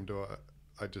recently. I took him to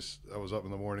I was up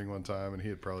in the morning one time, and he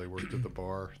had probably worked at the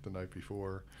bar the night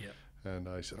before. Yep. And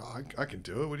I said, I can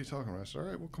do it. What are you talking about? I said, all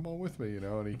right, well, come on with me,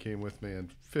 and he came with me,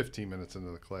 and 15 minutes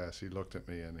into the class, he looked at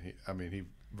me, and he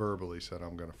verbally said,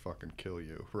 I'm going to fucking kill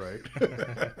you, right?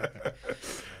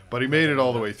 But he made it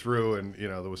all the way through, and,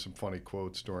 there was some funny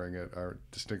quotes during it. I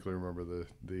distinctly remember the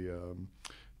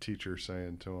teacher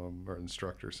saying to him, or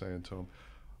instructor saying to him,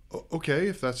 okay,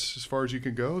 if that's as far as you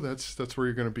can go, that's where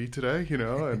you're going to be today,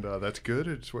 and that's good.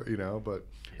 It's what, but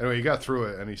anyway, he got through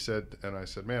it, and I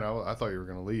said, man, I thought you were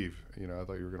going to leave, I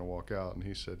thought you were going to walk out. And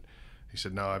he said,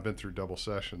 no, I've been through double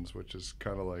sessions, which is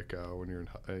kind of like when you're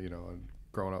in,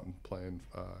 growing up and playing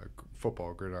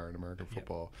football, gridiron, American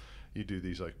football, you do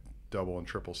these like double and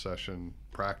triple session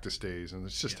practice days, and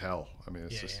it's just hell. I mean,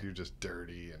 it's you're just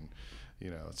dirty, and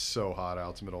it's so hot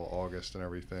out. It's middle of August and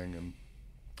everything, and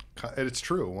it's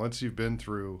true. Once you've been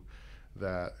through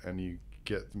that and you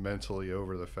get mentally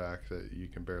over the fact that you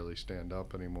can barely stand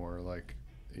up anymore. Like,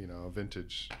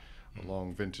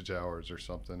 long vintage hours or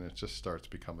something, it just starts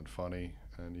becoming funny,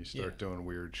 and you start doing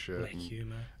weird shit. Black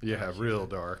humor. Yeah, real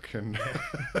dark, and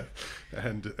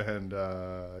and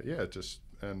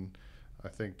I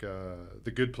think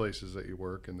the good places that you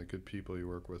work and the good people you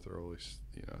work with are always,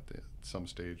 at some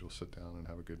stage we'll sit down and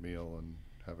have a good meal and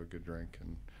have a good drink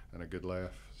and a good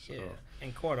laugh. So. Yeah,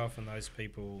 and quite often those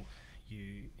people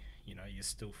you're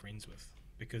still friends with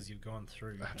because you've gone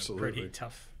through a pretty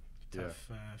tough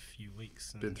few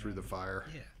weeks. And, been through the fire.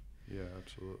 Yeah. Yeah,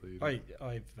 absolutely. I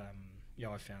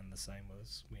found the same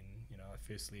was when I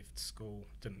first left school,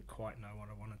 didn't quite know what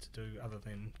I wanted to do other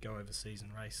than go overseas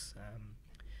and race.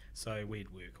 So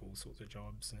we'd work all sorts of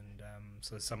jobs, and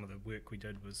so some of the work we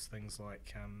did was things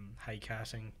like hay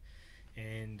carting,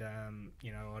 and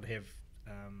I'd have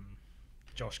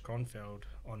Josh Cronfeld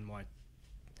on my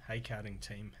hay carting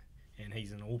team, and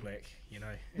he's an All Black,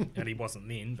 and he wasn't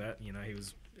then, but he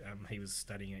was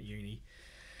studying at uni,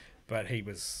 but he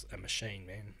was a machine,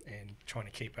 man, and trying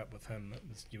to keep up with him,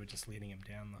 you were just letting him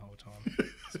down the whole time.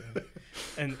 So,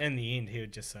 and in the end, he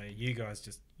would just say, "You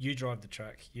guys you drive the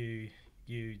truck, you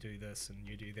do this and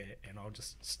you do that, and I'll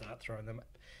just start throwing them."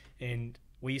 And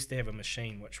we used to have a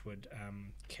machine which would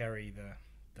carry the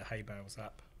hay bales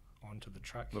up onto the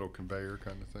truck. Little conveyor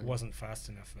kind of thing. Wasn't fast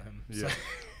enough for him. Yeah, So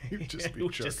he'd just be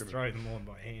he'd just chucking throw them on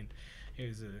by hand. He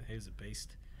was a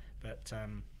beast. But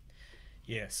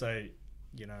so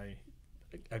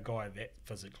a guy that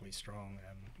physically strong,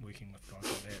 working with guys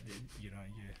like that, you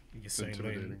soon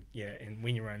learn. Yeah, and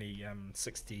when you're only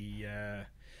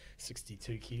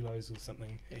 62 kilos or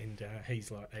something, and he's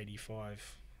like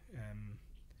 85, and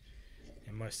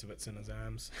most of it's in his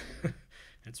arms.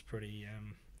 It's pretty.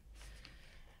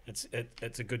 It's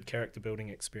a good character building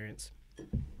experience.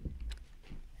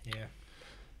 Yeah.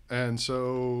 And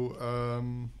so,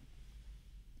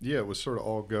 it was sort of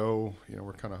all go.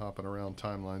 We're kind of hopping around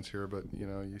timelines here, but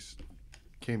you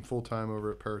came full time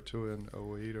over at Paritua in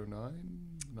 08,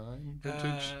 09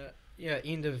 vintage.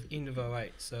 End of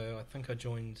 08. So I think I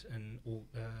joined in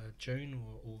June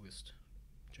or August.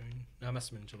 June. No, it must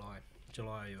have been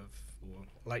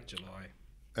late July.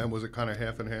 And was it kind of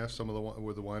half and half?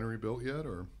 Were the winery built yet,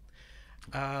 or?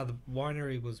 The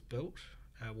winery was built.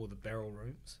 The barrel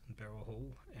rooms and barrel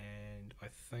hall, and I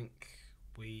think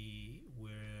we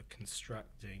were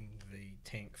constructing the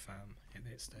tank farm at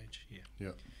that stage. Yeah.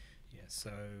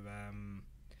 So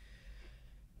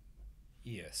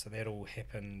so that all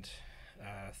happened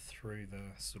through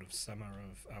the sort of summer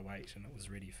of 08, and it was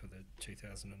ready for the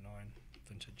 2009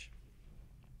 vintage.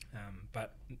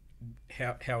 But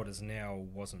how it is now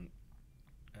wasn't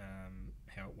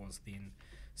how it was then.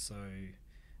 So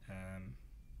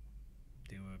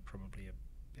there were probably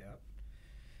about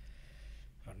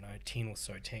 10 or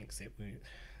so tanks that weren't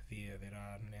there that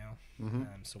are now.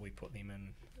 Mm-hmm. So we put them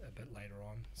in a bit later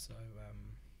on. So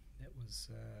that was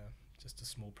just a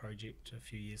small project a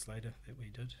few years later that we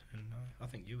did, and I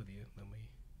think you were there when we.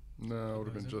 No, it would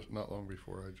have been just not long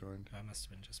before I joined. I must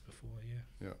have been just before, yeah.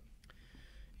 Yeah.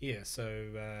 Yeah, so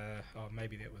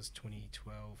maybe that was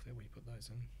 2012 that we put those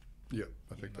in. Yeah,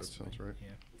 I think that sounds right.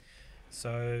 Yeah.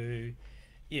 So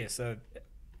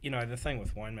the thing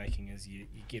with winemaking is you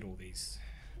get all these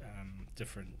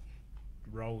different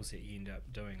roles that you end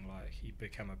up doing. Like you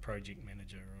become a project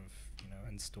manager of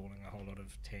installing a whole lot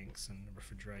of tanks and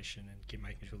refrigeration and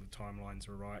making sure the timelines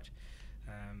are right,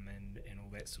 and all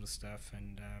that sort of stuff.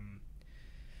 And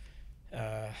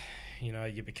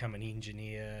you become an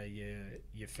engineer.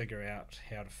 You figure out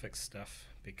how to fix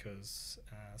stuff because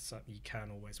you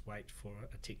can't always wait for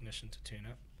a technician to turn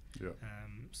up. Yeah.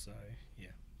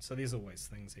 So there's always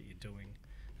things that you're doing.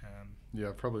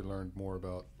 I've probably learned more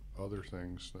about other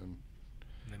things than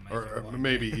or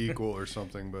maybe equal or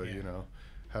something, but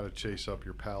how to chase up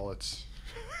your pallets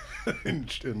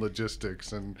in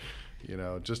logistics, and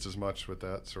just as much with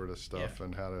that sort of stuff,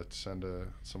 and how to send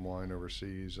some wine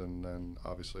overseas, and then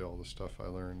obviously all the stuff I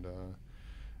learned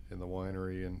in the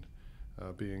winery, and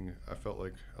I felt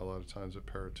like a lot of times at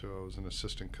Paritua I was an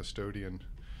assistant custodian,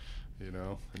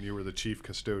 and you were the chief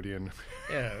custodian.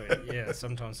 Yeah.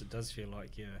 Sometimes it does feel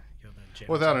like you're the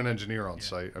janitor. Without an engineer on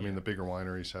site. I mean, the bigger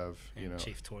wineries have,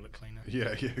 chief toilet cleaner.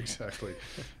 Yeah, exactly.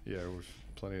 We've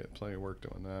plenty of work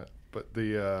doing that. But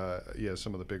the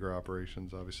some of the bigger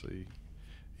operations obviously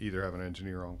either have an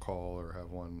engineer on call or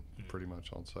have one pretty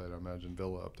much on site. I imagine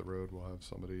Villa up the road will have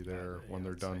somebody there when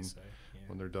they're done.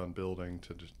 When they're done building,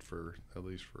 to just for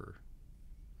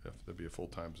if there'd be a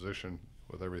full-time position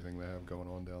with everything they have going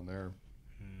on down there.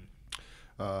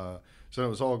 So it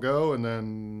was all go, and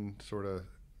then sort of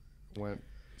went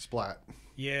splat.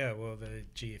 Yeah, well, the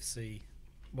GFC,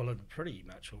 well, it pretty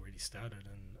much already started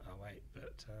in '08,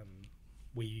 but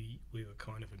we were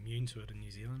kind of immune to it in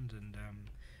New Zealand, and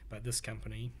but this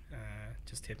company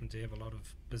just happened to have a lot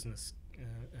of business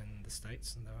in the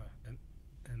States, and they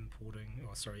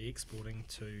were exporting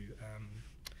to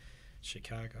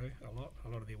Chicago a lot. A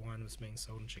lot of their wine was being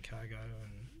sold in Chicago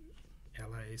and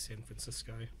LA, San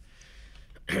Francisco,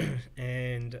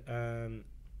 and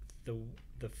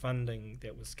the funding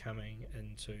that was coming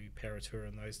into Paritua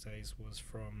in those days was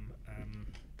from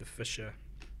the Fisher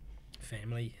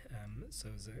family. So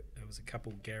it was a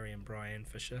couple, Gary and Brian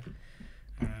Fisher,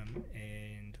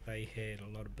 and they had a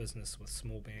lot of business with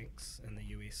small banks in the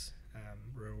US,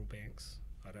 rural banks.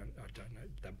 I don't know.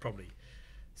 They're probably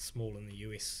small in the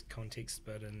US context,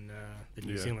 but in the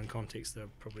New Zealand context, they're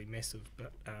probably massive.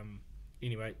 But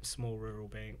anyway, small rural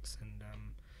banks, and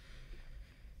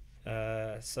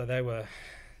so they were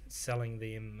selling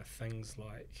them things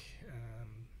like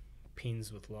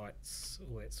pens with lights,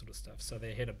 all that sort of stuff. So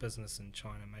they had a business in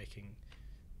China making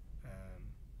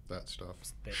that stuff.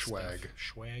 Swag.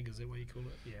 Swag, is that what you call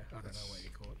it? Yeah, I don't know what you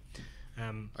call it.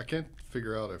 I can't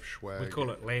figure out if swag... We call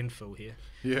it landfill here.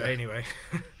 Yeah. But anyway.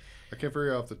 I can't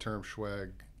figure out if the term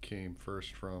swag came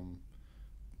first from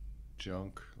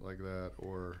junk like that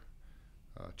or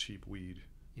cheap weed.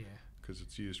 Yeah. Because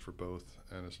it's used for both,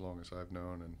 and as long as I've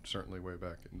known, and certainly way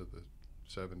back into the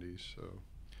 70s. So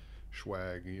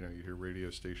swag, you hear radio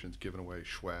stations giving away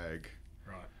swag.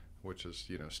 Right. Which is,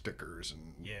 stickers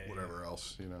and whatever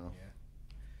else,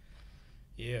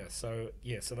 Yeah, so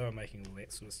they were making all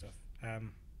that sort of stuff.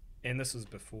 And this was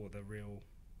before the real,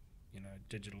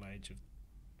 digital age of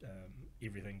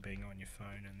everything being on your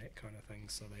phone and that kind of thing.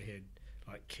 So they had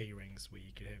like key rings where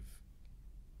you could have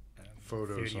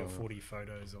photos 30 or 40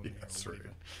 photos on there or whatever.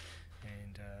 Right.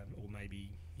 And or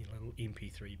maybe little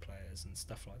MP3 players and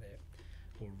stuff like that,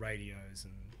 or radios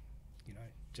and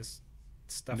just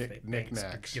stuff that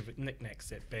knickknacks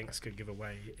that banks could give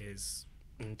away as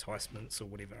enticements or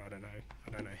whatever. I don't know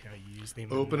how you use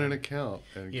them. Open an account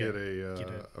and get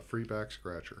a free back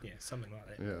scratcher. Yeah, something like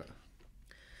that. Yeah.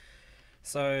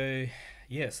 So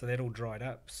that all dried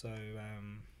up. So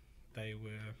they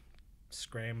were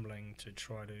scrambling to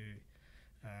try to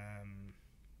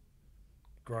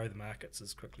grow the markets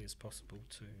as quickly as possible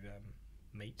to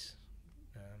meet,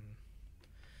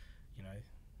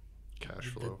 cash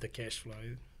flow. The cash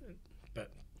flow,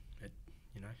 but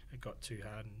it got too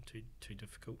hard and too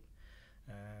difficult.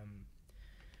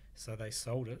 So they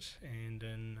sold it, and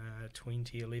in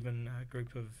 2011, a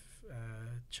group of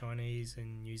Chinese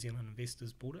and New Zealand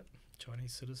investors bought it.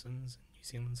 Chinese citizens, New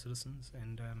Zealand citizens,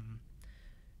 and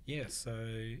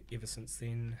so ever since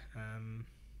then,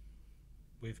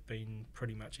 we've been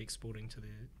pretty much exporting to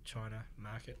the China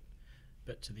market,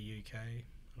 bit to the UK,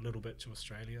 a little bit to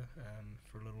Australia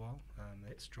for a little while.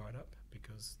 That's dried up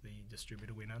because the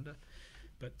distributor went under,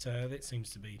 but that seems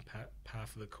to be par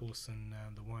for the course in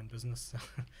the wine business.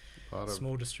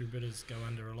 Small distributors go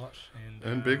under a lot,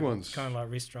 and big ones, kind of like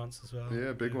restaurants as well.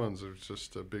 Yeah, big ones. There's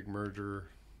just a big merger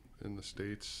in the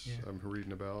States I'm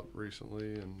reading about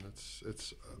recently, and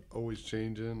it's always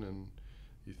changing, and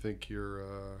you think you're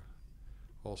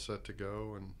all set to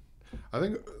go. And I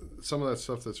think some of that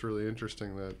stuff that's really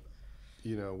interesting that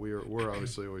we're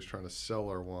obviously always trying to sell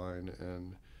our wine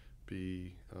and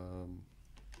be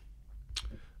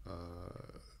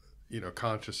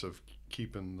conscious of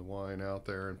keeping the wine out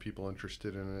there and people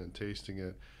interested in it and tasting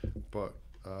it, but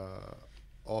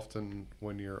often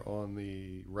when you're on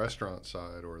the restaurant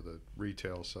side or the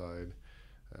retail side,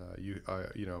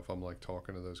 if I'm like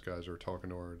talking to those guys or talking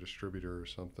to our distributor or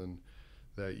something,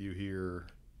 that you hear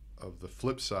of the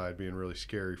flip side being really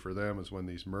scary for them is when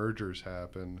these mergers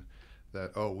happen,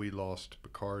 that we lost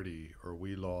Bacardi or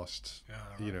we lost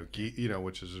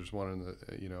which is there's one in the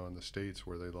in the States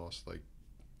where they lost like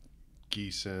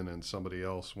Gießen, and somebody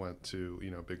else went to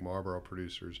big Marlboro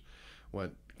producers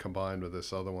went combined with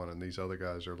this other one, and these other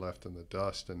guys are left in the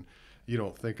dust. And you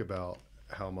don't think about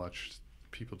how much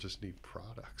people just need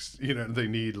products. They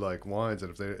need like wines,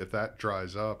 and if that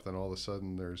dries up, then all of a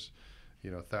sudden there's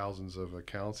thousands of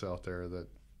accounts out there that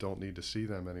don't need to see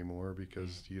them anymore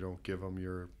because you don't give them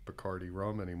your Bacardi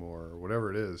rum anymore or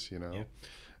whatever it is,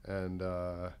 and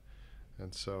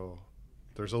so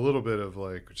there's a little bit of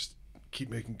like just keep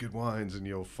making good wines and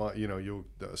you'll find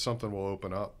something will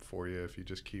open up for you if you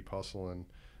just keep hustling.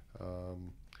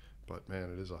 But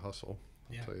man, it is a hustle,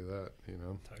 I'll tell you that.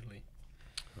 Totally.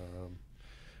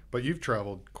 But you've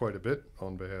traveled quite a bit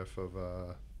on behalf of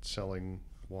selling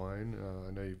wine.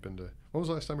 I know you've been to. When was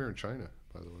the last time you were in China,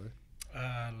 by the way?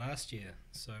 Last year.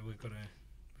 So we've got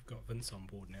got Vince on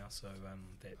board now, so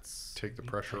that's Take the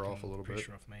pressure off a little bit.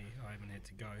 Pressure off me. I haven't had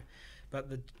to go, but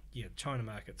the China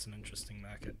market's an interesting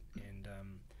market, and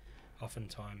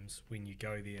oftentimes when you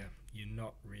go there, you're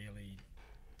not really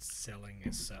selling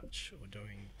as such or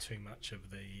doing too much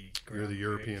of the You're the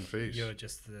European face. You're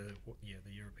just the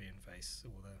European face,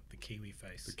 or the Kiwi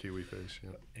face. The Kiwi face,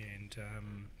 yeah. And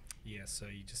so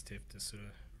you just have to sort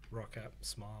of rock up,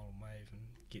 smile and wave and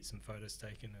get some photos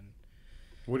taken. And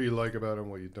what do you like about it and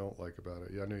what you don't like about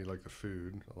it? Yeah, I know you like the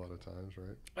food a lot of times,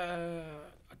 right?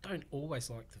 I don't always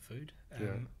like the food.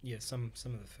 Some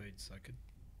of the foods I could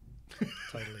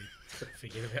totally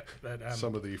forget about. But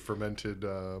some of the fermented,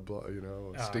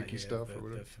 stinky stuff or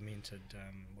whatever. The fermented,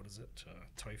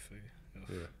 tofu. Ugh,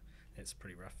 yeah, that's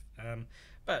pretty rough.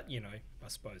 But I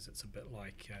suppose it's a bit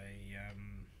like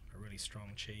a really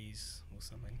strong cheese or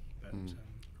something. But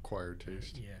acquired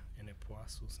taste. Yeah, an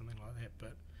époisse or something like that.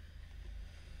 But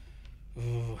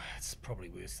it's probably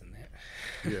worse than that.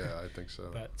 Yeah, I think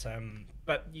so.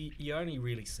 But you only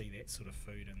really see that sort of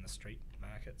food in the street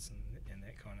markets and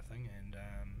that kind of thing, and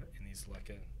there's like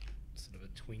a sort of a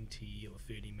 20 or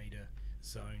 30 meter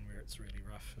zone where it's really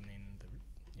rough, and then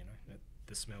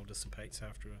the smell dissipates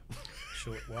after a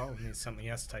short while, and then something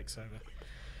else takes over.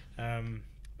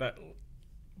 But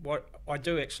what I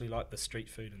do actually like the street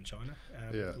food in China.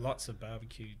 Lots of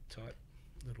barbecue type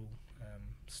little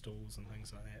stalls and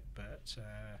things like that. But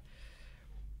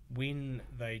when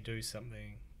they do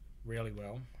something really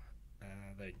well,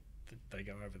 they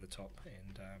go over the top,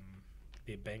 and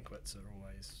their banquets are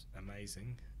always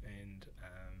amazing. And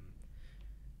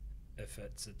if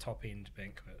it's a top end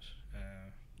banquet,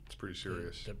 it's pretty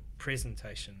serious. The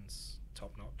presentation's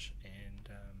top notch, and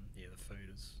the food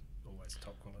is always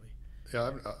top quality.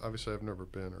 Yeah, I've never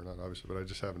been, or not obviously, but I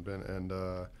just haven't been. And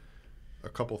a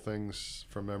couple things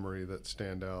from memory that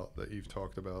stand out that you've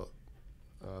talked about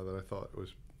that I thought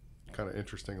was kind of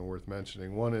interesting and worth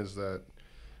mentioning. One is that,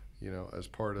 as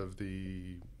part of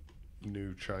the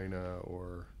new China,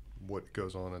 or what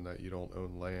goes on in that you don't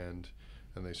own land,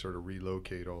 and they sort of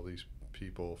relocate all these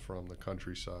people from the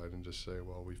countryside and just say,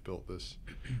 well, we've built this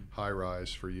high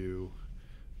rise for you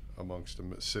amongst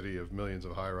a city of millions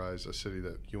of high rise, a city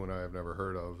that you and I have never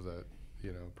heard of, that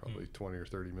probably 20 or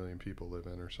 30 million people live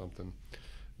in or something,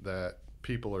 that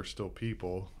people are still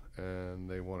people, and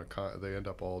they want to they end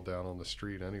up all down on the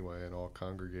street anyway, and all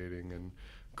congregating and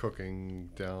cooking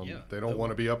down. They don't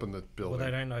want to be up in the building.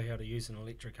 Well, they don't know how to use an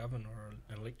electric oven or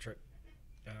an electric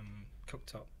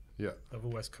cooktop. Yeah, they've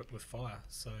always cooked with fire.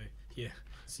 So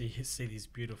so you see these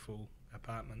beautiful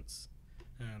apartments,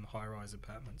 high-rise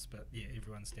apartments, but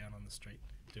everyone's down on the street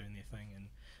doing their thing and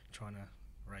trying to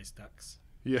raise ducks.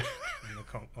 Yeah,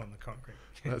 on the concrete.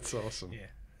 That's awesome. Yeah,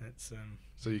 that's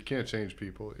so you can't change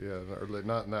people. Yeah, or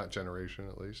not in that generation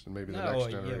at least, and maybe the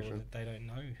next generation. They don't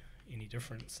know any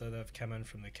different. So they've come in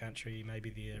from the country.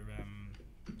 Maybe their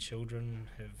children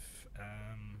have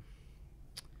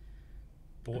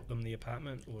bought them the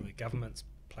apartment, or the government's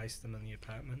placed them in the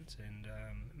apartment, and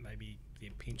maybe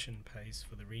their pension pays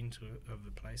for the rent of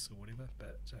the place or whatever.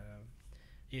 But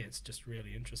it's just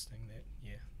really interesting that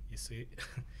you see it.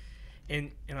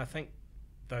 And I think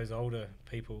those older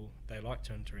people, they like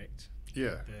to interact.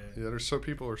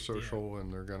 People are social,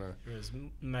 and they're gonna. Whereas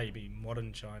maybe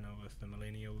modern China, with the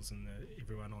millennials and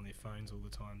everyone on their phones all the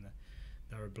time,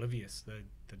 they're oblivious.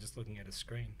 They're just looking at a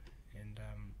screen. And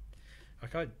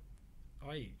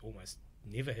I almost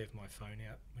never have my phone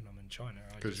out when I'm in China.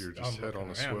 Because you're just head on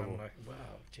a swivel. I'm like, wow,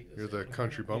 check this You're out. the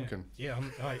country bumpkin. Yeah,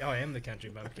 I am the country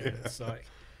bumpkin. It's like,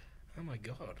 oh my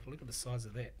God, look at the size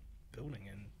of that building,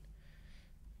 and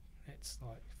that's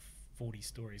like 40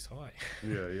 stories high.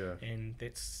 Yeah. And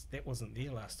that wasn't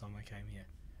there last time I came here.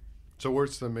 So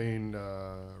where's the main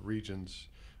regions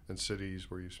and cities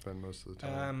where you spend most of the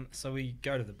time? So we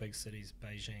go to the big cities,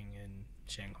 Beijing and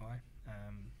Shanghai.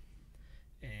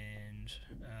 And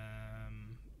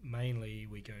mainly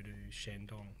we go to the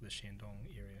Shandong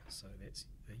area. So that's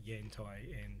the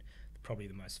Yantai, and probably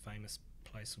the most famous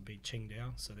place would be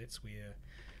Qingdao. So that's where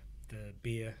the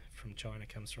beer from China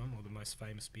comes from, or the most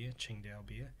famous beer, Qingdao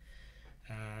beer.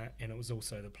 And it was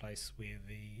also the place where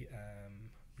the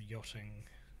yachting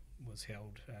was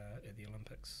held at the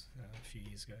Olympics a few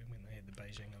years ago, when they had the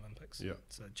Beijing Olympics. Yeah.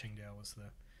 So Qingdao was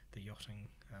the yachting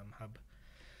hub.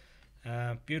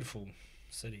 Beautiful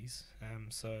cities.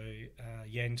 So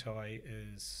Yantai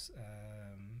is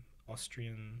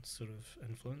Austrian sort of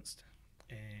influenced,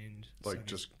 and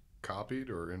just copied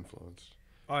or influenced.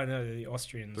 I know the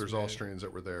Austrians. There's Austrians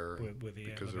that were there, were there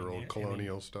because they're old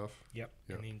colonial stuff. Yep.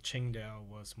 And then Qingdao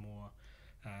was more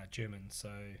German, so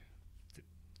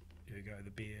ergo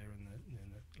the beer and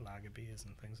the lager beers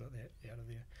and things like that out of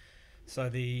there. So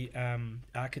the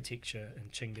architecture in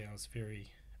Qingdao is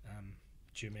very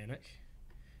Germanic,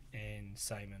 and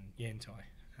same in Yantai,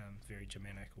 very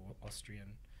Germanic or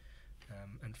Austrian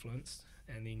influenced.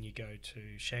 And then you go to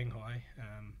Shanghai,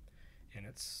 and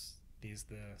there's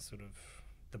the sort of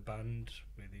the Bund,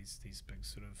 where there's these big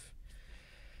sort of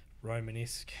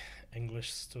Romanesque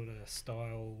English sort of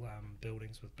style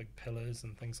buildings with big pillars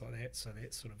and things like that. So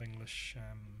that's sort of English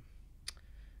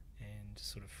and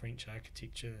sort of French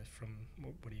architecture from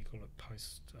what do you call it?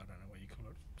 I don't know what you call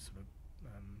it. Sort of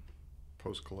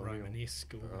post-colonial,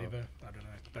 Romanesque or whatever. I don't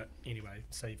know. But anyway,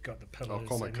 so you've got the pillars. I'll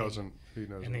call my cousin. He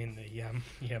knows. And then the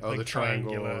big the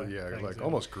triangle. Yeah, like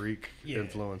almost Greek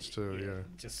influence too. Yeah,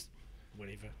 just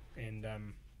whatever. And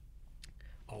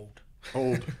old.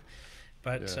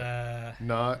 But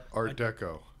not Art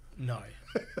Deco. No.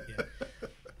 Yeah.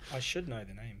 I should know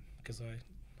the name because I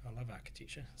love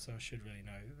architecture, so I should really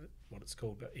know what it's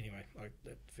called. But anyway, I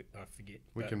forget.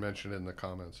 We can mention it in the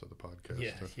comments of the podcast.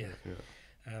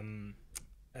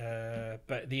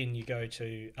 But then you go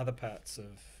to other parts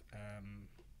of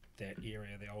that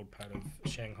area, the old part of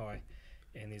Shanghai,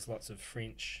 and there's lots of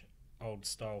old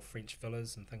style French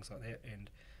villas and things like that, and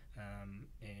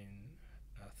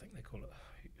I think they call it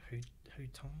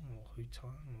Hutong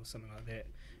or something like that,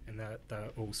 and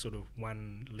they're all sort of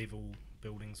one level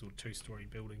buildings or 2-story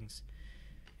buildings,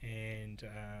 and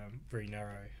very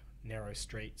narrow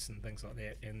streets and things like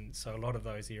that. And so a lot of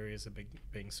those areas are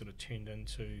being sort of turned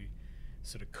into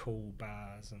sort of cool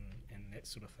bars and that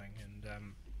sort of thing.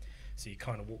 And so you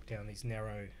kind of walk down these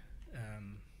narrow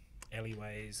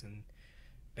alleyways, and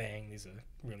bang, there's a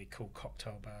really cool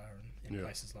cocktail bar and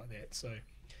places like that. So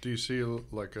do you see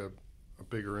like a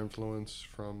bigger influence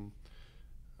from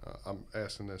I'm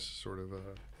asking this sort of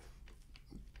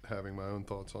having my own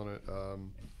thoughts on it,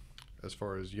 as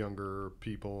far as younger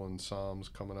people and Psalms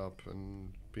coming up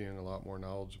and being a lot more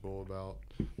knowledgeable about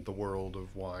the world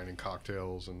of wine and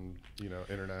cocktails and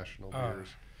international beers?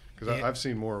 Because I've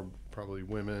seen more probably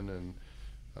women and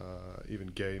even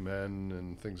gay men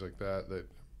and things like that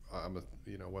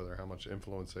whether how much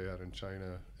influence they had in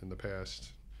China in the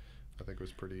past, I think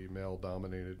was pretty male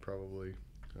dominated probably.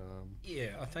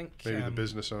 I think maybe the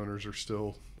business owners are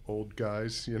still old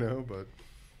guys, but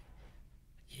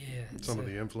some of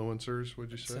the influencers,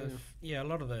 would you say? A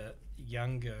lot of the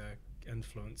younger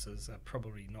influencers are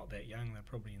probably not that young. They're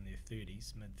probably in their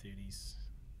 30s, mid-30s.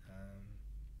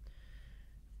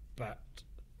 But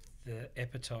the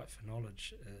appetite for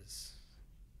knowledge is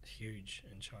huge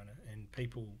in China, and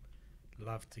people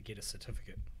love to get a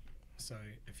certificate. So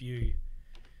if you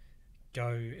go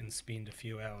and spend a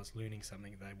few hours learning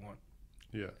something, they want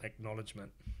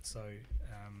acknowledgement. So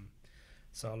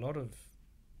a lot of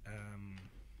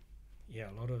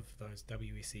those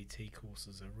WSET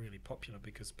courses are really popular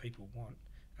because people want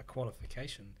a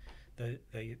qualification.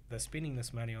 They're spending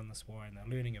this money on this wine, they're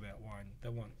learning about wine, they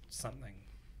want something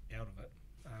out of it.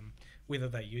 Whether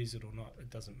they use it or not, it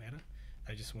doesn't matter.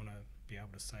 They just want to be able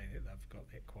to say that they've got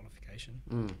that qualification.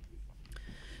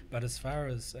 But as far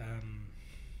as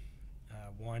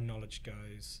wine knowledge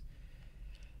goes,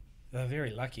 they're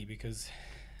very lucky because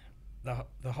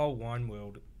the whole wine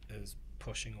world is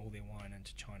pushing all their wine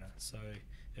into China. So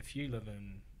if you live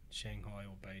in Shanghai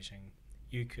or Beijing,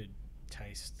 you could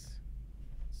taste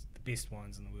the best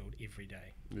wines in the world every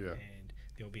day. Yeah. And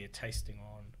there'll be a tasting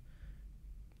on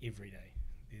every day.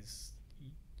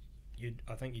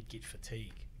 I think you'd get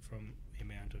fatigue from the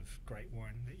amount of great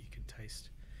wine that you could taste,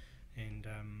 and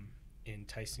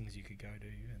tastings you could go to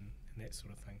and that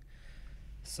sort of thing.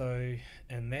 So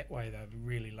in that way, they're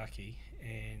really lucky,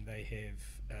 and they have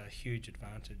a huge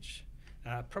advantage,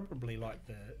 probably like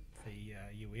the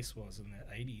US was in the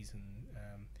 80s, and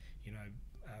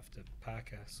after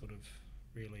Parker sort of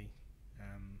really.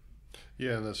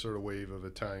 And the sort of wave of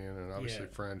Italian and obviously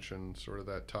French and sort of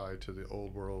that tie to the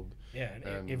old world.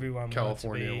 And everyone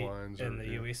California wants to be wines in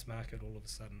the US market all of a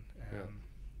sudden.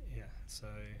 So,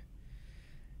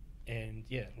 and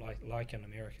like in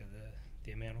America,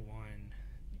 the amount of wine,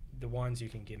 the wines you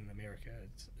can get in America,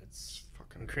 it's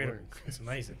fucking incredible. annoying. It's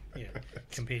amazing,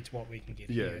 compared to what we can get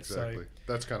here. here. Exactly. So,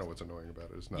 that's kind of what's annoying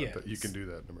about it. It's not that you can do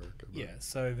that in America. But.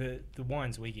 So the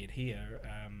wines we get here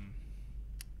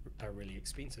are really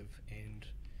expensive, and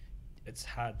it's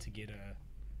hard to get a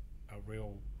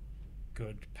real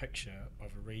good picture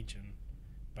of a region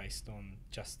based on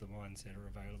just the wines that are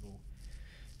available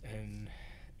in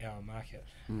our market.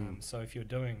 So if you're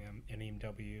doing an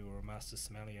MW or a Master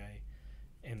Sommelier,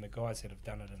 and the guys that have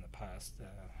done it in the past,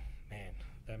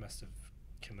 they must have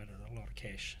committed a lot of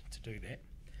cash to do that,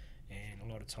 and a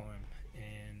lot of time,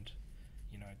 and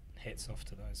you know, hats off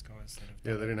to those guys that have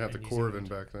Yeah, done they it didn't have the in New Corvin Zealand.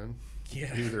 back then.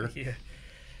 Yeah, either. yeah.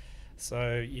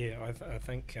 So yeah, I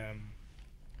think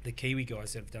the Kiwi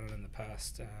guys that have done it in the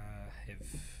past have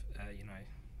you know,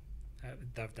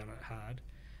 they've done it hard.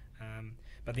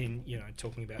 But then, you know,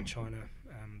 talking about China,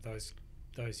 those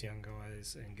young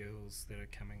guys and girls that are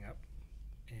coming up,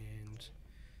 and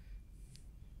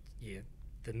yeah,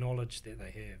 the knowledge that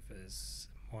they have is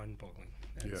mind-boggling.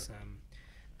 It's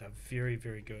they're very,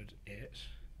 very good at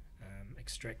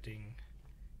extracting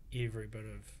every bit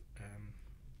of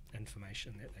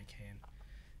information that they can,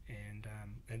 and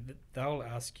they'll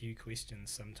ask you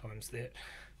questions sometimes that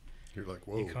You're like,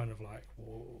 whoa. you're kind of like,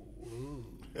 whoa.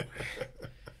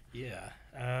 Yeah.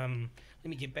 Let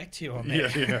me get back to you on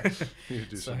that. Yeah. You need to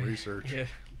do some research. Yeah.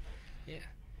 Yeah.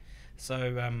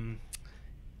 So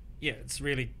yeah, it's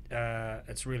really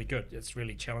good. It's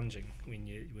really challenging when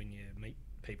you meet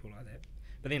people like that.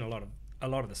 But then a lot of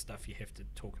the stuff you have to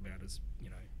talk about is, you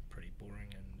know, pretty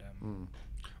boring and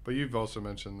But you've also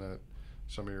mentioned that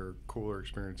some of your cooler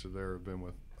experiences there have been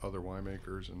with other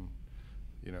winemakers and,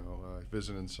 you know,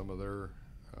 visiting some of their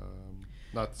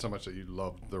not so much that you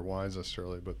love their wines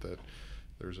necessarily, but that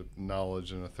there's a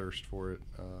knowledge and a thirst for it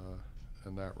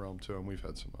in that realm too. And we've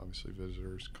had some obviously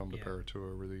visitors come to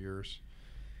Paritua over the years.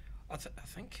 I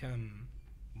think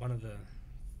one of the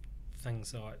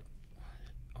things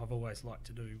I've always liked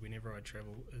to do whenever I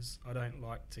travel is I don't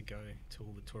like to go to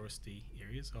all the touristy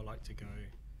areas. I like to go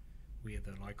where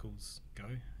the locals go,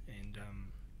 and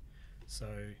so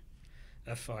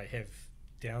if I have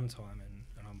downtime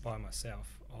and I'm by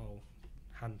myself, I'll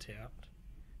hunt out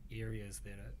areas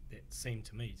that seem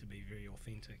to me to be very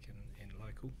authentic and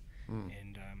local.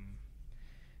 And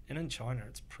in China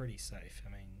it's pretty safe. I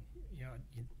mean, yeah,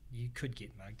 you could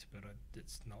get mugged, but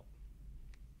it's not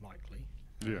likely.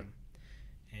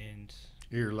 And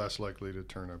You're less likely to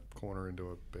turn a corner into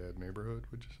a bad neighborhood,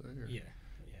 would you say? Or yeah,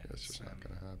 it's just not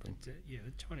going to happen. Yeah,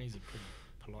 the Chinese are pretty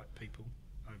polite people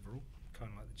overall, kind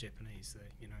of like the Japanese.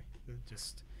 They, you know, they're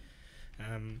just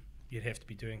you'd have to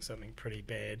be doing something pretty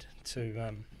bad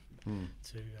to a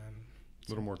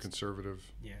little more conservative.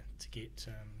 Yeah, to get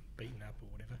beaten up or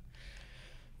whatever,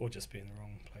 or just be in the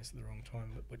wrong place at the wrong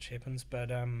time, which happens.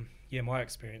 But yeah, my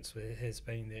experience has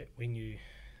been that when you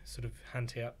sort of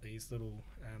hunt out these little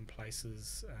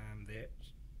places that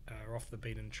are off the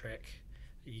beaten track,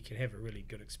 you can have a really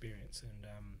good experience and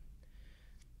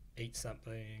eat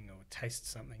something or taste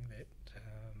something that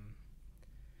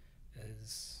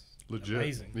is legit.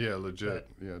 Amazing. Yeah, legit.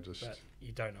 But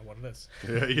you don't know what it is.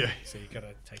 Yeah. So you've got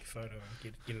to take a photo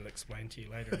and get it explained to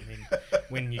you later. And then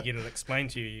when you get it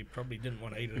explained to you, you probably didn't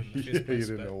want to eat it in the first place.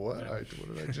 You didn't know what?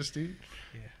 What did I just eat?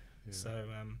 Yeah. So,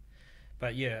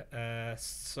 but yeah,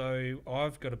 so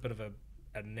I've got a bit of a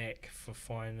knack for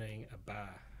finding a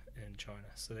bar in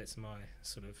China. So that's my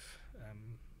sort of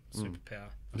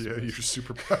superpower. Yeah, your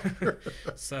superpower.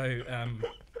 So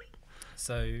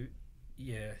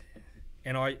yeah,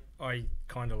 and I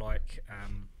kind of like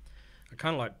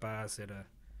bars that are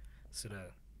sort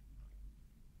of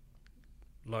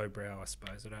lowbrow, I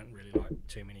suppose. I don't really like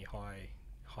too many high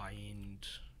end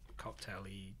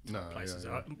cocktail-y places.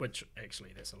 Which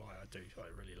actually, that's a lie. I do. I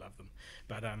really love them.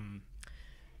 But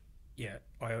yeah,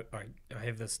 I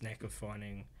have this knack of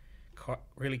finding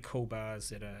really cool bars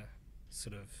that are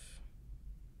sort of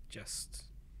just,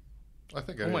 I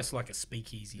think almost like a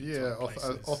speakeasy. Yeah,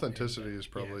 authenticity is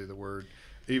probably the word.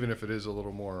 Even if it is a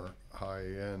little more high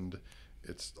end,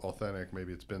 it's authentic.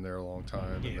 Maybe it's been there a long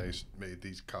time, and they made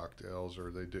these cocktails,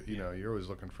 or they do. You know, you're always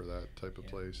looking for that type of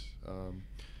place.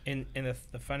 And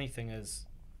the funny thing is,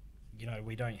 you know,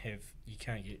 you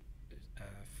can't get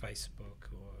Facebook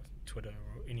or Twitter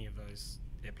or any of those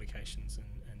applications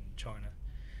in China,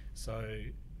 so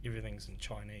everything's in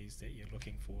Chinese that you're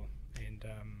looking for, and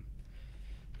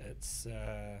it's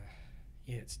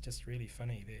just really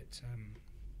funny that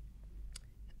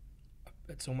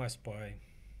it's almost by,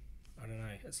 I don't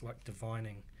know, it's like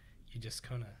divining. You just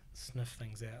kind of sniff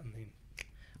things out and then, why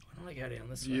don't I go down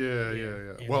this way?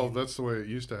 Yeah. Well, that's the way it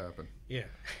used to happen. Yeah.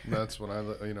 And that's when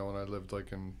when I lived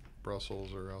like in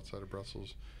Brussels or outside of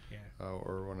Brussels,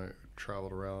 or when I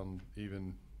traveled around,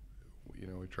 even,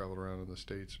 we traveled around in the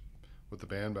States with the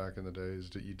band back in the days.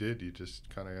 That you just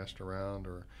kind of asked around,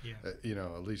 or at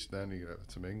least then you got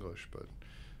some English, but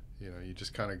you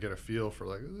just kind of get a feel for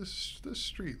like this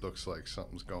street looks like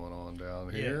something's going on down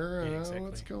here. Exactly.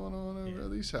 What's going on over there?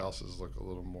 These houses look a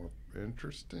little more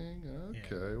interesting.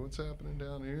 Okay, what's happening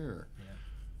down here? Yeah.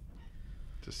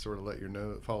 Just sort of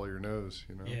follow your nose.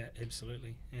 Yeah,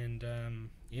 absolutely. And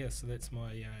so that's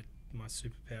my my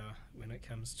superpower when it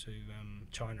comes to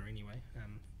China. Anyway,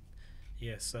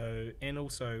 Yeah. So, and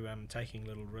also taking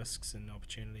little risks and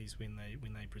opportunities when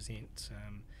they present.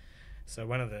 So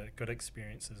one of the good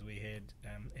experiences we had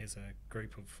as a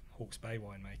group of Hawke's Bay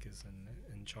winemakers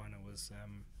in China was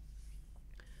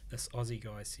this Aussie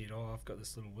guy said, "Oh, I've got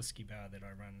this little whiskey bar that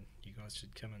I run. You guys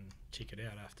should come and check it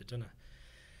out after dinner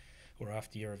or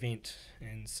after your event."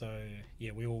 And so,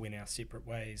 yeah, we all went our separate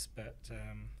ways, but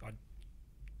I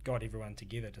got everyone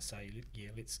together to say, "Yeah,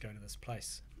 let's go to this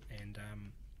place." And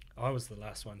I was the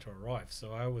last one to arrive,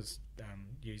 so I was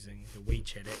using the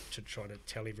WeChat app to try to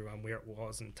tell everyone where it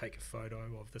was and take a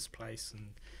photo of this place,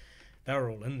 and they were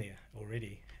all in there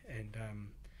already, and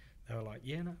they were like,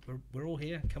 "Yeah, no, we're all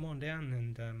here, come on down."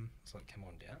 And I was like, "Come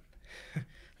on down."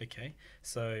 Okay,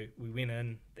 so we went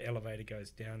in, the elevator goes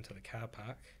down to the car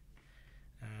park,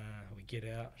 we get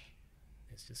out,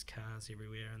 there's just cars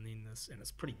everywhere, and then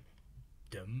it's pretty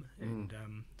dim, and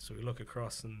so we look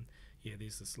across, and yeah,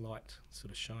 there's this light sort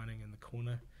of shining in the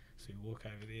corner, so we walk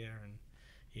over there, and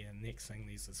yeah, next thing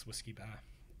there's this whiskey bar,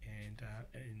 and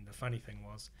the funny thing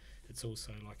was it's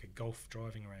also like a golf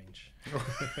driving range.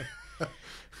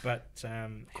 But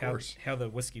how the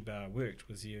whiskey bar worked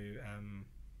was you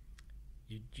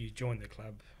join the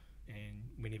club, and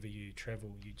whenever you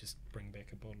travel you just bring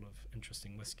back a bottle of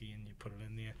interesting whiskey and you put it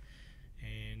in there,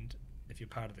 and if you're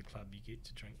part of the club you get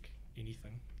to drink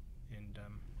anything and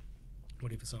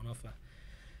whatever's on offer.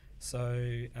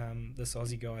 So this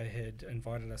Aussie guy had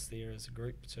invited us there as a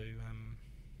group to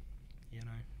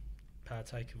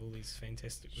partake of all these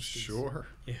fantastic whiskeys. Sure.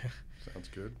 Yeah. Sounds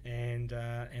good. And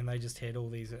they just had all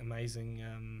these amazing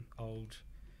old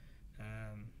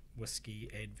whiskey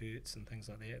adverts and things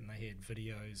like that, and they had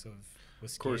videos of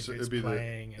whiskey Of course, adverts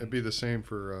playing. it'd be the same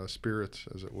for spirits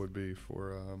as it would be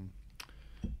for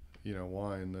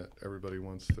wine, that everybody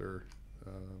wants their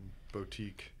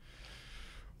boutique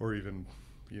or even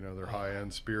their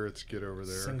high-end spirits get over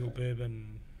there. Single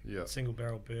bourbon, yeah, single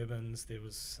barrel bourbons. There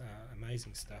was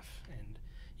amazing stuff, and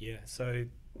yeah. So,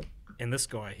 and this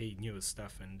guy, he knew his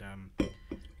stuff, and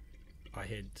I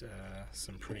had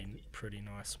some pretty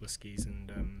nice whiskies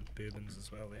and bourbons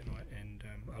as well that night, and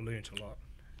I learnt a lot.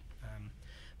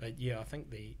 But yeah, I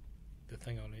think the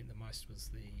thing I learnt the most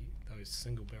was those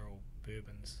single barrel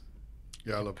bourbons.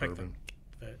 Yeah, I love bourbon.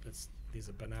 There's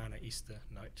a banana ester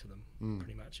note to them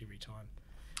pretty much every time.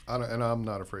 And I'm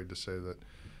not afraid to say that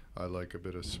I like a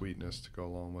bit of sweetness to go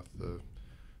along with the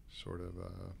sort of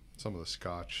some of the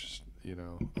Scotch.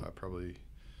 I probably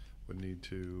would need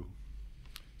to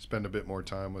spend a bit more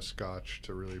time with Scotch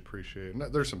to really appreciate. And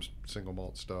there's some single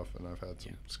malt stuff, and I've had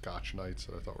some Scotch nights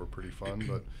that I thought were pretty fun.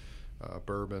 But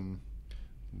bourbon,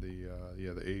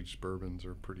 the aged bourbons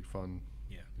are pretty fun.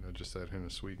 Yeah. Just that hint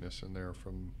of sweetness in there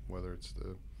from whether it's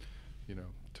the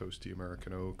toasty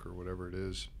American oak or whatever it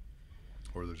is,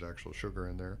 or there's actual sugar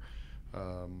in there.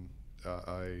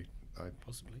 I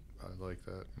Possibly. I like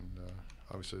that, and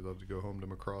obviously love to go home to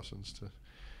McCrossan's to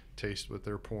taste what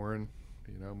they're pouring.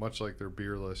 Much like their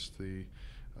beer list, the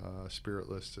spirit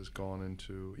list has gone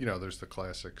into, there's the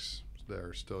classics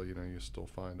there still. You still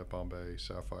find a Bombay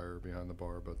Sapphire behind the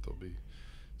bar, but there'll be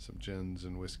some gins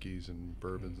and whiskeys and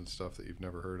bourbons and stuff that you've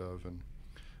never heard of, and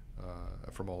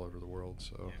from all over the world.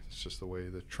 So it's just the way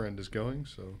the trend is going.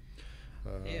 So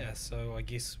so I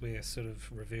guess we're sort of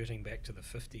reverting back to the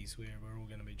 50s where we're all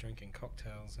going to be drinking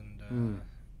cocktails and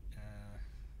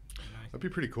that'd be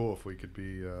pretty cool if we could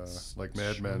be like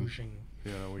Mad Men.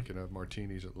 We can have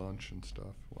martinis at lunch and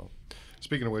stuff. Well,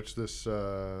 speaking of which, this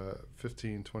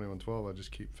 15, 21, 12, I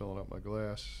just keep filling up my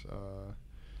glass.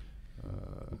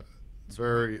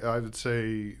 I would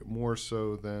say more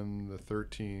so than the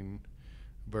 13,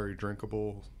 very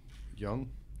drinkable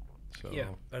young. So yeah,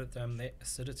 but that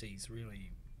acidity is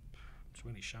really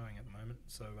showing at the moment.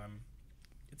 So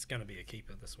it's going to be a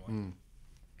keeper, this one.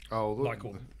 Like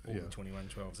all the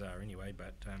 2112s are anyway.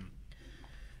 But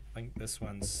I think this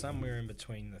one's somewhere in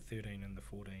between the 13 and the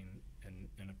 14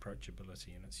 in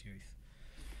approachability in its youth.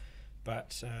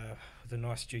 But with a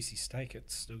nice juicy steak,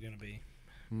 it's still going to be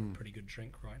a pretty good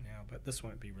drink right now. But this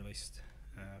won't be released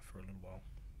for a little while.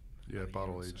 Yeah,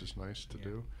 bottle age is nice to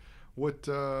do.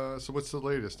 So what's the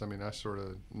latest? I mean, I sort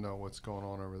of know what's going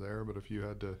on over there, but if you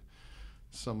had to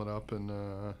sum it up and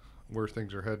where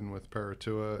things are heading with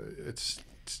Paritua, it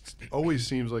always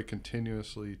seems like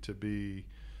continuously to be,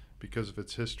 because of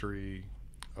its history,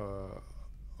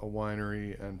 a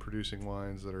winery and producing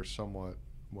wines that are somewhat,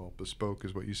 bespoke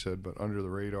is what you said, but under the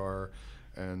radar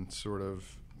and sort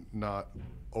of not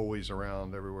always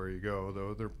around everywhere you go,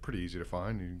 though they're pretty easy to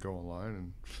find. You can go online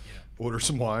and order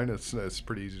some wine. It's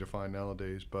pretty easy to find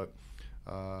nowadays, but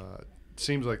it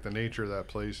seems like the nature of that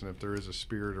place, and if there is a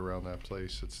spirit around that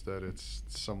place, it's that it's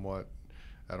somewhat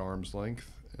at arm's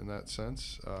length in that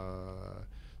sense.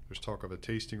 There's talk of a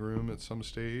tasting room at some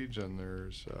stage, and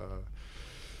there's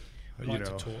We like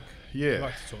to talk. Yeah, We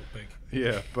like to talk big.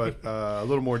 yeah, but a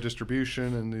little more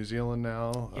distribution in New Zealand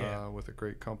now Yeah. with a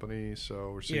great company.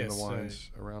 So we're seeing Yeah, the so-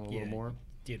 wines around a little more.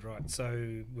 Dead right.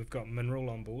 So we've got Mineral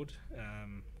on board,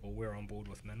 or we're on board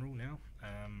with Mineral now,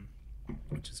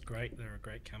 which is great. They're a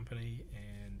great company,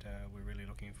 and we're really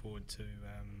looking forward to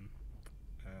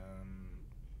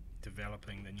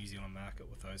developing the New Zealand market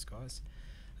with those guys.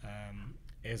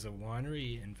 As a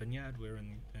winery and vineyard, we're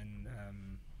in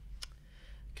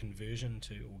conversion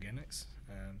to organics,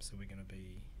 so we're going to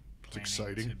be planning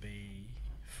exciting. to be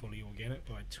fully organic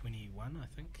by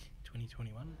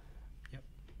 2021. Yep,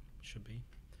 should be.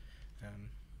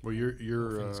 Well, all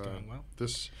things going well.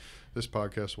 This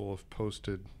podcast will have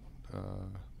posted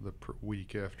the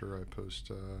week after I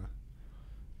post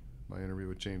my interview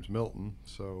with James Milton.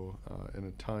 So in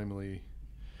a timely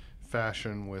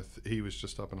fashion, he was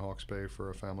just up in Hawke's Bay for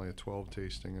a family of 12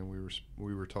 tasting, and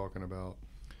we were talking about.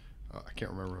 I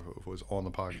can't remember if it was on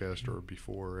the podcast or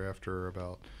before or after,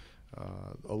 about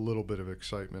a little bit of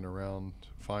excitement around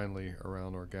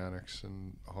organics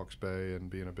in Hawke's Bay and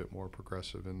being a bit more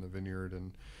progressive in the vineyard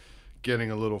and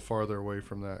getting a little farther away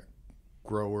from that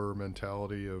grower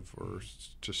mentality or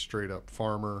just straight up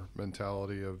farmer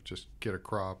mentality of just get a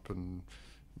crop and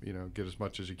get as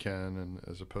much as you can, and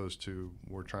as opposed to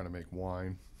we're trying to make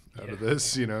wine out of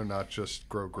this, not just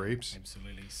grow grapes.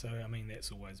 Absolutely. So I mean,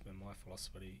 that's always been my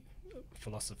philosophy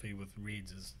with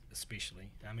reds,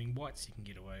 especially. I mean, whites you can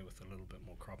get away with a little bit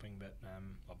more cropping, but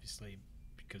obviously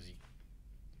because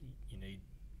you need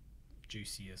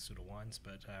juicier sort of wines.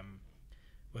 But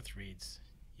with reds,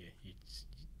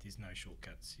 there's no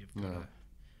shortcuts. You've got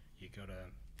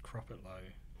to crop it low,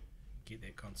 get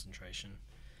that concentration,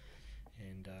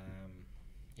 and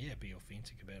be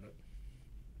authentic about it.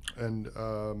 And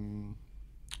I'm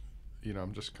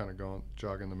just kind of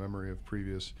jogging the memory of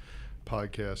previous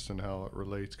podcasts and how it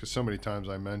relates, because so many times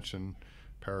I mention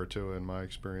Paritua and my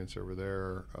experience over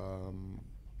there.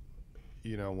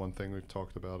 One thing we've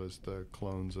talked about is the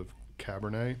clones of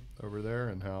Cabernet over there,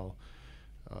 and how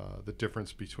the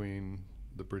difference between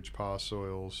the Bridge Pa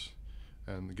soils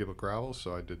and the Giblet gravels.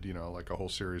 So I did like a whole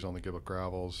series on the Giblet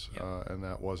gravels. Yep. And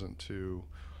that wasn't too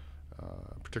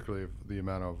particularly the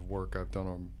amount of work I've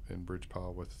done in Bridge Pa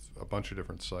with a bunch of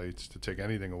different sites, to take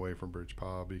anything away from Bridge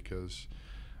Pa, because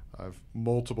I've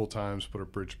multiple times put a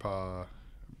Bridge Pa,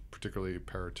 particularly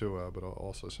Paritua, but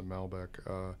also some Malbec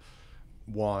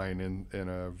wine in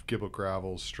a Giblet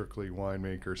Gravels strictly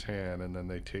winemaker's hand, and then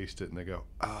they taste it and they go,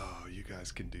 oh, you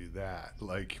guys can do that,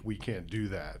 like we can't do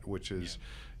that, which is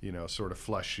sort of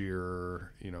fleshier,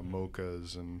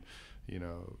 mochas and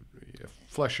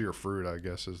fleshier fruit, I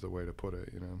guess is the way to put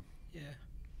it. Yeah,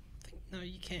 I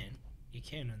think you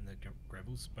can in the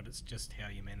gravels, but it's just how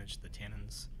you manage the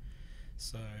tannins.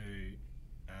 So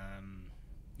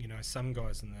some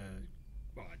guys in the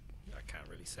I can't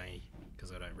really say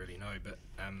because I don't really know, but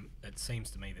it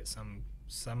seems to me that some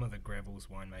of the gravels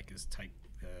winemakers take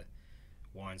the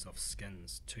wines off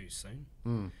skins too soon,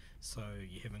 so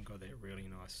you haven't got that really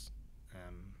nice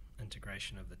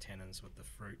integration of the tannins with the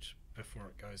fruit before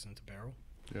it goes into barrel.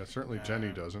 Yeah, certainly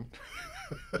Jenny doesn't.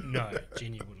 No,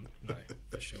 Jenny wouldn't. No,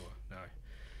 for sure. No.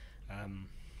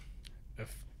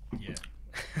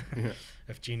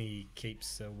 If Jenny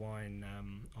keeps a wine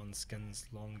on skins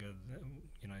longer,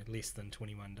 less than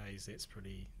 21 days, that's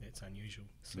unusual.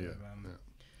 So,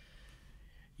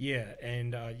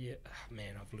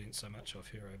 man, I've learned so much off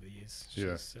her over the years.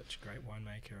 She's such a great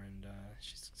winemaker, and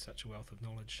she's such a wealth of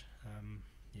knowledge.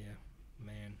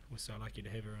 Man, we're so lucky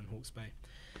to have her in Hawke's Bay.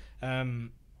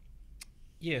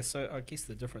 So I guess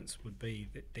the difference would be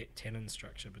that tannin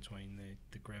structure between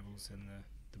the gravels and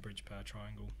the Bridge Pa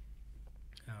triangle.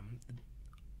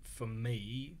 For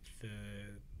me, the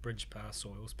Bridge Pa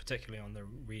soils, particularly on the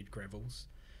red gravels,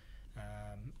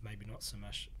 maybe not so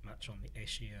much on the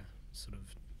ashier sort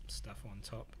of stuff on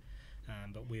top,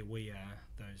 but where we are,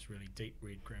 those really deep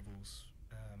red gravels,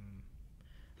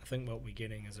 I think what we're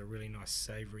getting is a really nice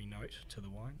savoury note to the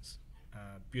wines,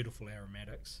 beautiful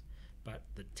aromatics, but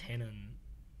the tannin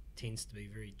tends to be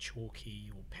very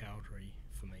chalky or powdery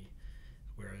for me,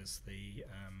 whereas the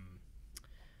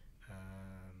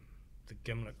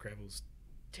gimlet gravels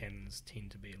tannins tend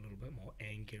to be a little bit more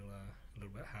angular, a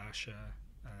little bit harsher.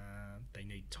 They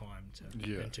need time to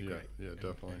integrate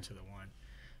into the wine.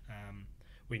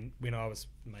 When I was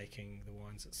making the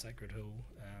wines at Sacred Hill,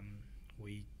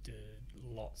 we did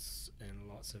lots and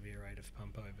lots of aerative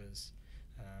pump overs,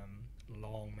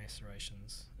 long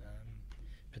macerations,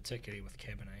 particularly with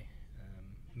Cabernet.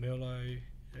 Merlot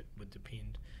it would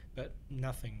depend, but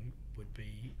nothing would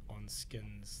be on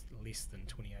skins less than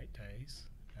 28 days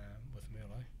with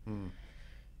Merlot.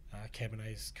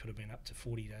 Cabernets could have been up to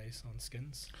 40 days on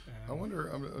skins. I wonder,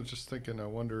 I'm just thinking, I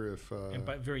wonder if...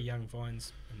 but very young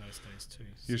vines in those days too.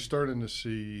 So. You're starting to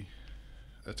see,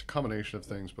 it's a combination of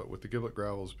things, but with the Giblet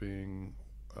Gravels being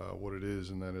what it is,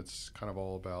 and then it's kind of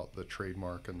all about the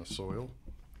trademark and the soil.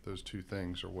 Those two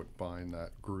things are what bind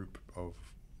that group of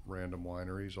random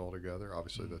wineries all together.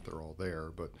 Obviously that they're all there,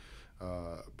 but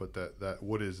that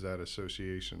what is that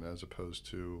association as opposed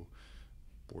to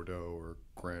Bordeaux or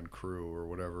Grand Cru or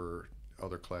whatever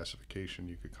other classification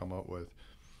you could come up with.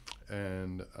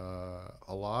 And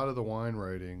a lot of the wine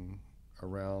writing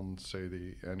around, say,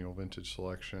 the annual vintage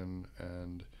selection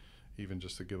and even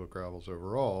just the Giblet Gravels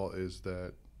overall is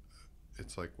that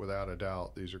it's like, without a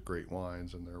doubt, these are great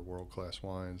wines and they're world-class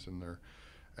wines and they're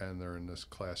in this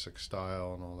classic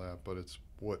style and all that, but it's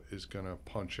what is going to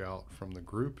punch out from the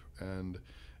group. And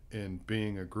in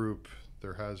being a group,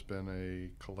 there has been a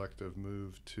collective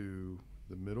move to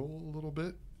the middle a little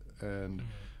bit, and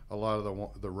a lot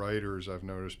of the writers I've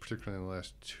noticed, particularly in the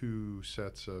last two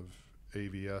sets of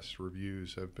AVS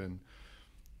reviews, have been,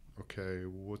 okay,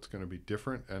 what's going to be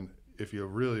different? And if you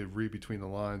really read between the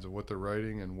lines of what they're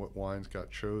writing and what wines got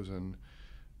chosen,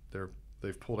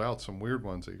 they've pulled out some weird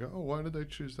ones that you go, oh, why did they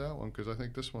choose that one? Because I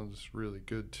think this one's really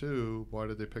good too. Why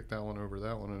did they pick that one over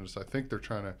that one? And I think they're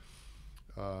trying to,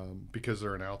 because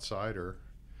they're an outsider,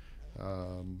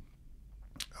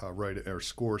 write or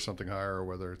score something higher, or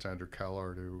whether it's Andrew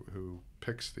Callard who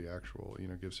picks the actual,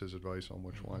 gives his advice on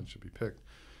which wines should be picked.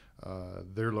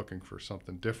 They're looking for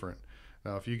something different.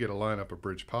 Now, if you get a lineup of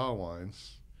Bridge Pa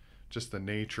wines, just the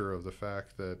nature of the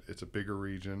fact that it's a bigger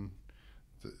region,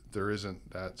 there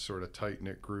isn't that sort of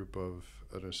tight-knit group of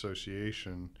an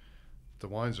association. The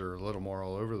wines are a little more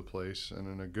all over the place, and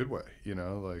in a good way,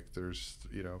 like there's,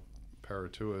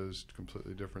 Paritua is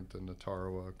completely different than the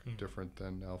Tarawa, different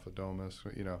than Alpha Domus,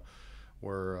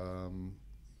 where,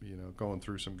 going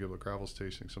through some Giblet Gravels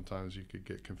tasting, sometimes you could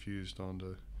get confused on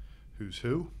to who's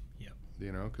who,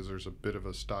 because there's a bit of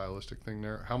a stylistic thing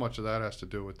there. How much of that has to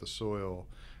do with the soil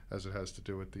as it has to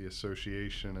do with the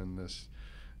association and this,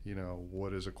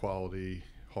 what is a quality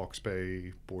Hawke's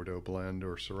Bay Bordeaux blend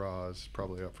or Syrah is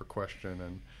probably up for question.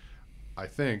 And I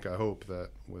hope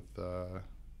that with, that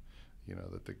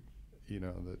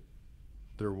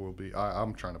there will be,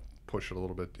 I'm trying to push it a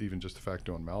little bit, even just the fact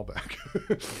doing Malbec.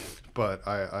 But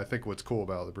I think what's cool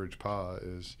about the Bridge Pa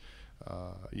is,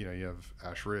 you have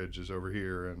Ash Ridge is over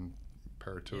here and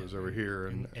Paritua is over here.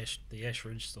 And the Ash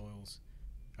Ridge soils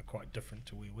are quite different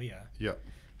to where we are. Yep.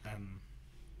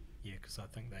 Because I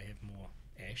think they have more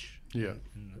ash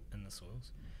in the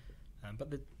soils.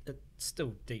 But it's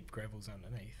still deep gravels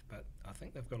underneath, but I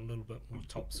think they've got a little bit more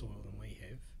topsoil than we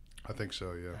have. I think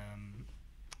so, yeah.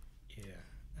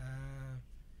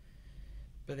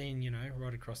 But then,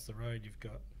 right across the road you've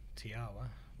got Tiawa,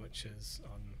 which is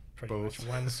on pretty Both. much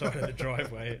one side of the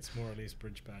driveway. It's more or less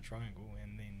Bridge Pa Triangle,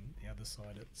 and then the other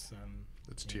side it's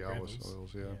Tiawa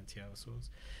soils, yeah. Tiawa soils.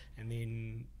 And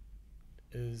then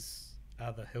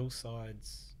are the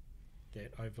hillsides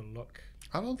that overlook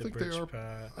I don't the think Bridge they are.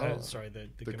 the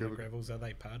Giblet Gravels, are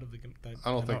they part of the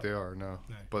I don't think they are, no.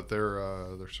 But they're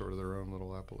sort of their own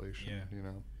little appellation,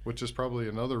 which is probably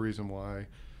another reason why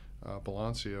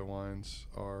Balancia wines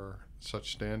are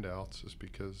such standouts, is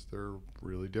because they're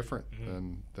really different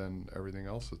than everything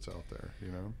else that's out there,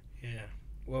 Yeah.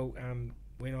 Well,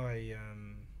 when I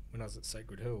was at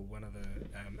Sacred Hill, one of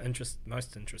the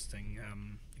most interesting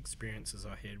experiences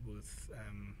I had with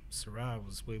Syrah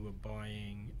was we were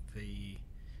buying the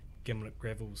Gimlet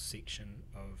Gravels section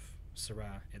of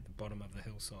Syrah at the bottom of the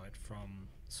hillside from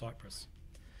Cyprus,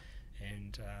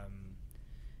 and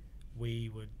we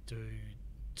would do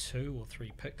 2 or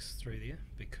 3 picks through there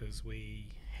because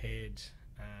we had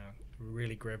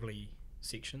really gravelly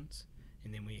sections,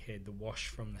 and then we had the wash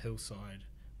from the hillside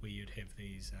where you'd have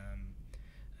these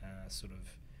sort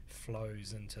of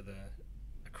flows into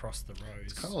across the rows.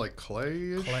 It's kind of like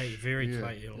clay-ish. Clay, very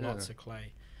clay, lots of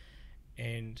clay.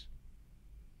 And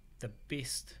the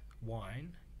best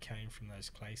wine came from those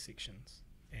clay sections,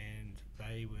 and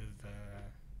they were the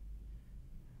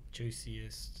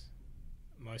juiciest,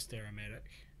 most aromatic,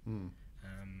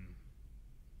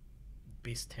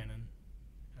 best tannin,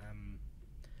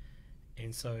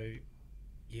 and so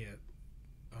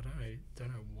I don't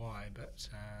know why, but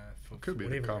for it could be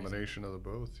the combination of the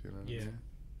both,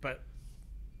 but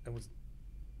it was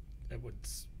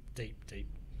deep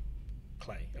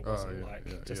clay. It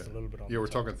wasn't just a little bit on the we're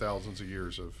top. talking thousands of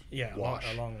years of wash.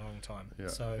 A long time.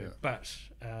 But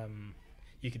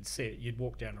you could see it. You'd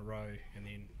walk down a row, and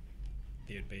then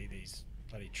there'd be these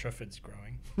bloody triffids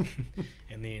growing,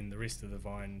 and then the rest of the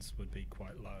vines would be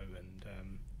quite low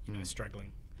and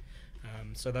struggling.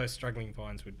 So those struggling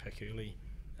vines would pick early.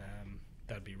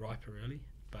 They'd be riper early,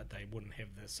 but they wouldn't have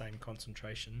the same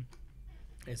concentration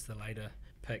as the later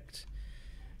picked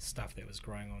stuff that was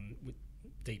growing on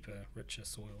deeper, richer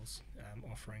soils,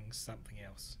 offering something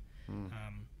else.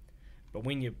 But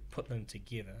when you put them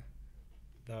together,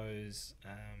 those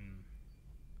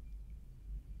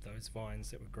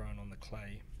vines that were grown on the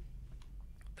clay,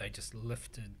 they just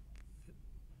lifted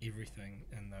everything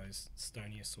in those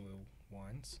stonier soil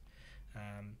wines.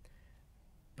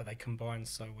 But they combined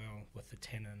so well with the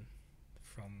tannin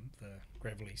from the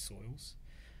gravelly soils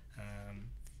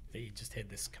that you just had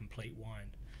this complete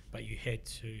wine. But you had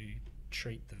to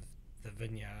treat the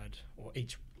vineyard, or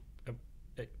each,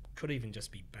 it could even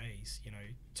just be bays,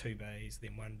 2 bays,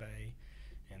 then 1 bay,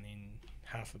 and then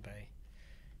half a bay.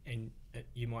 And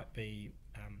you might be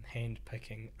hand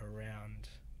picking around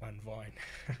one vine,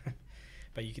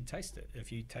 but you could taste it.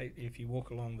 If you walk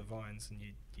along the vines and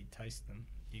you taste them,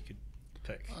 you could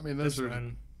pick. I mean, this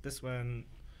one.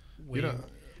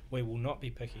 We will not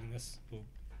be picking this. We'll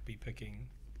be picking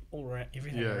all around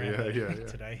everything around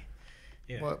today.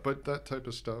 Yeah. Well, but that type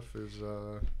of stuff is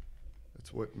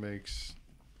it's what makes.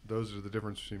 Those are the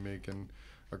difference between making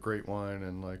a great wine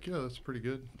and that's pretty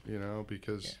good.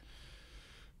 Because.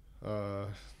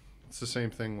 It's the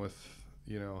same thing with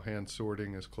hand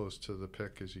sorting as close to the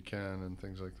pick as you can and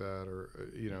things like that, or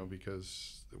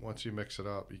because once you mix it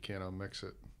up you can't unmix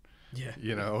it.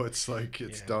 It's like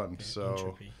it's done.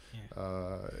 So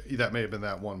that may have been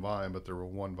that one vine, but there were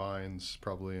one vines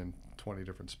probably in 20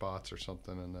 different spots or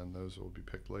something, and then those will be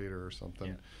picked later or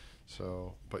something.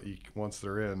 So but once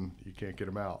they're in, you can't get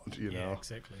them out.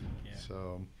 Exactly.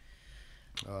 So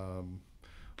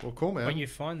well, cool, man. When you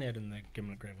find that in the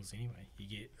gimlet gravels anyway,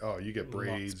 you get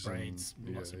braids,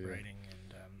 lots of braiding,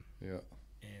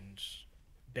 and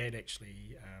that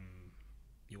actually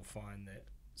you'll find that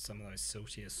some of those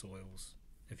siltier soils,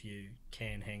 if you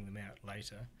can hang them out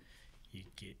later, you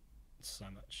get so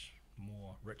much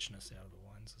more richness out of the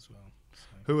wines as well.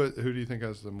 So. Who do you think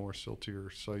has the more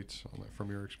siltier sites on that,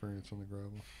 from your experience on the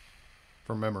gravel,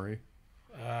 from memory?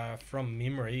 From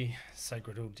memory,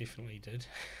 Sacred Hill definitely did.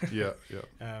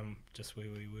 Just where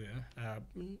we were.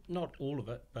 Not all of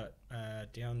it, but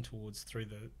down towards through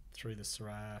the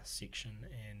Syrah section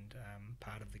and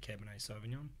part of the Cabernet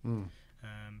Sauvignon.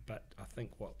 But I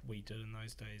think what we did in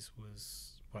those days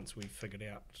was, once we figured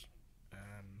out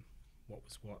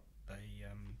what they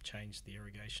changed the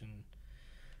irrigation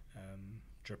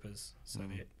drippers so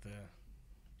that the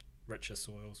richer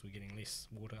soils were getting less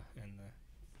water and the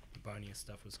bonier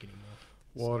stuff was getting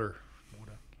more water.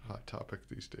 Hot topic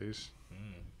these days.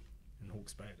 In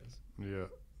Hawke's Bay it is.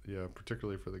 Yeah,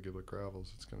 particularly for the giblet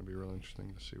gravels. It's going to be real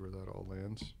interesting to see where that all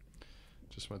lands.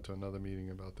 Just went to another meeting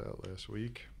about that last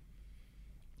week,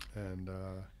 and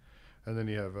then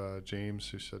you have James,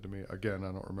 who said to me again,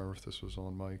 I don't remember if this was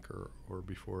on mic or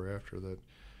before or after, that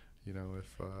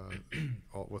if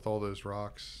with all those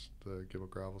rocks, the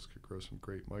giblet gravels could grow some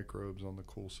great microbes on the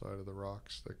cool side of the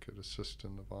rocks that could assist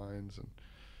in the vines. And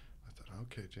I thought,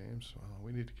 okay, James, well,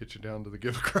 we need to get you down to the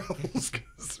giblet gravels,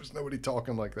 because there's nobody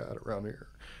talking like that around here.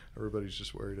 Everybody's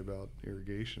just worried about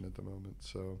irrigation at the moment.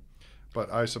 So,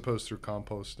 but I suppose through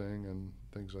composting and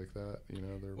things like that,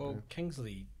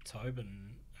 Kingsley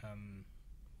Tobin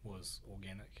was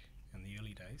organic in the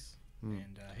early days.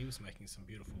 And he was making some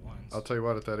beautiful wines. I'll tell you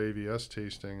what, at that AVS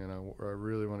tasting, and I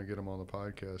really want to get him on the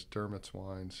podcast, Dermot's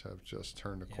wines have just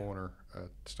turned a corner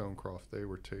at Stonecroft. They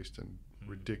were tasting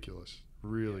ridiculous,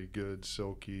 really good,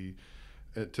 silky,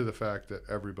 to the fact that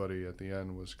everybody at the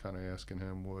end was kind of asking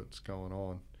him, what's going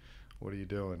on? What are you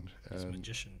doing? He's a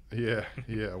magician. Yeah.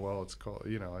 Well, it's called.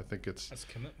 I think it's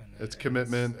commitment. It's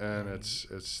commitment, and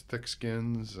it's thick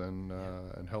skins and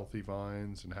healthy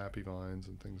vines and happy vines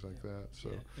and things like that. So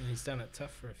and he's done it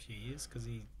tough for a few years, because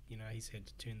he's had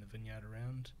to turn the vineyard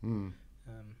around.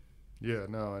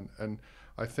 And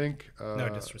I think no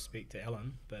disrespect to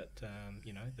Alan, but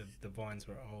the vines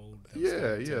were old.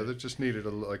 They just needed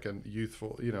a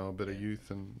youthful, a bit of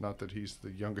youth, and not that he's the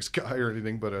youngest guy or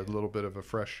anything, but a little bit of a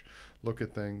fresh look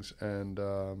at things. And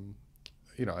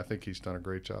I think he's done a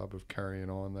great job of carrying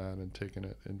on that and taking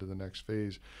it into the next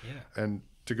phase. And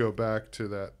to go back to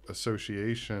that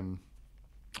association,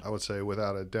 I would say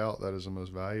without a doubt that is the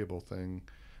most valuable thing,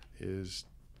 is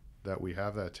that we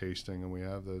have that tasting and we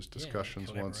have those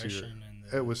discussions once a year.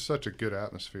 It was such a good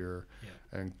atmosphere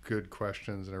and good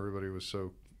questions, and everybody was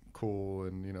so cool.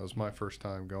 And it was my first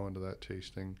time going to that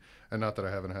tasting, and not that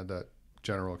I haven't had that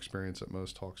general experience at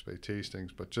most Hawke's Bay tastings,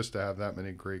 but just to have that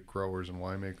many great growers and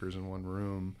winemakers in one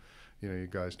room, you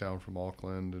guys down from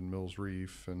Auckland and Mills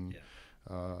Reef, and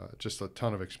just a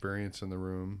ton of experience in the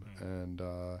room. And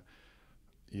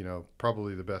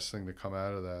probably the best thing to come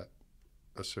out of that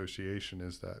association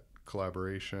is that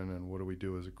collaboration, and what do we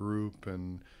do as a group,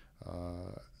 and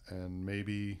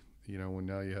maybe when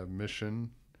now you have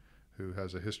Mission, who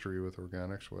has a history with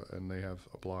organics, and they have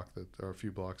a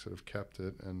few blocks that have kept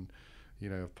it, and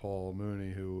Paul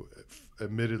Mooney, who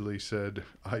admittedly said,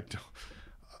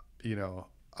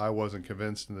 I wasn't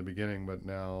convinced in the beginning, but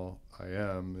now I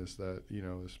am, is that,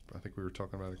 I think we were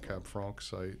talking about a Cab Franc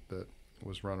site that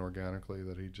was run organically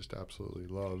that he just absolutely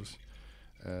loves.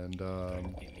 And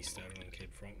Don't get me started on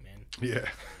Cab Franc, man. Yeah.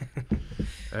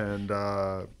 And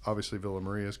obviously Villa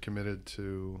Maria is committed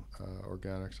to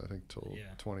organics, I think, till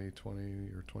 2020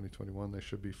 or 2021 they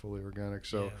should be fully organic.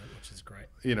 So which is great.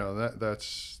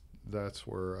 That's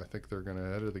where I think they're going to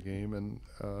head of the game.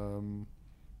 And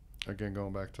again,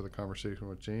 going back to the conversation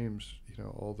with James,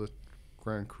 all the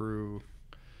Grand Cru,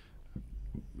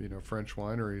 French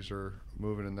wineries are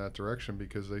moving in that direction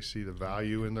because they see the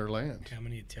value in their land. How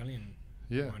many Italian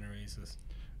wineries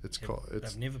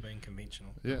they've never been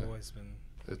conventional. Yeah. They've always been.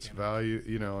 It's value,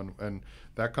 and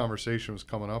that conversation was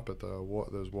coming up at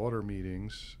those water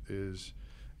meetings. Is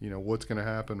what's going to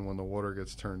happen when the water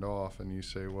gets turned off, and you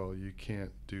say, well, you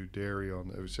can't do dairy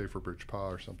on, say for Bridge Pa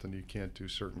or something, you can't do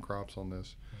certain crops on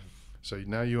this. So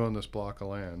now you own this block of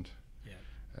land,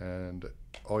 and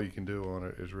all you can do on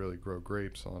it is really grow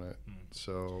grapes on it.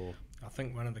 So I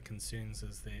think one of the concerns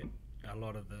is that a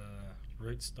lot of the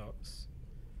rootstocks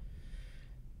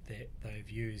that they've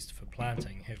used for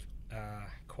planting have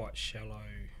quite shallow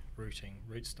rooting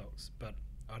rootstocks, but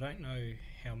I don't know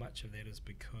how much of that is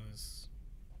because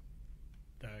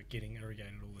they're getting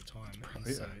irrigated all the time, and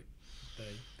so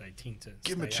they tend to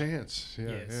give them a chance.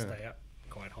 Stay up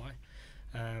quite high.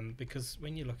 Because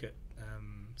when you look at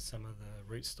some of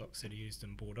the rootstocks that are used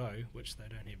in Bordeaux, which they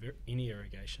don't have any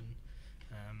irrigation,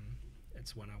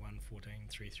 it's 101, 14,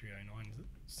 3309,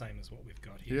 same as what we've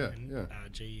got here in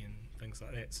RG and things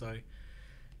like that. So,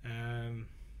 and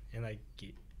they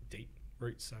get deep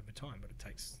roots over time, but it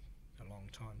takes a long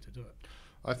time to do it.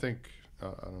 I think, I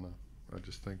don't know, I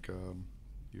just think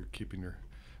you're keeping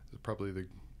probably the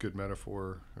good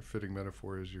metaphor, or fitting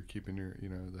metaphor is you're keeping your,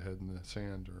 the head in the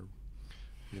sand, or,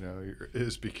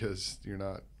 is because you're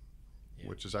not,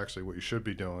 which is actually what you should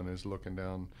be doing, is looking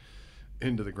down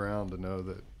into the ground to know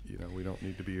that, we don't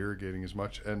need to be irrigating as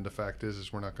much. And the fact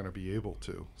is we're not going to be able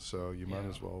to. So you might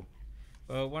as well.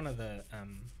 Well, one of the,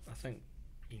 I think,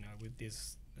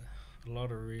 there's a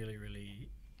lot of really, really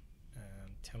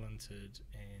talented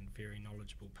and very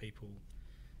knowledgeable people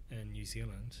in New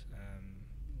Zealand.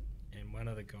 And one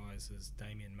of the guys is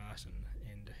Damien Martin,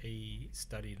 and he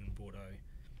studied in Bordeaux.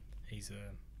 He's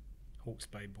a Hawke's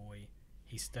Bay boy.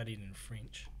 He studied in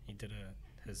French. He did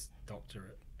his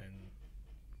doctorate in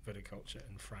viticulture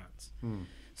in France.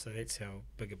 So that's how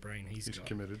big a brain he's got. He's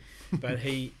committed. But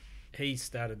he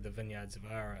started the Vineyards of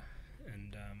Ara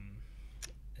and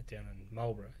down in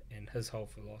Marlborough, and his whole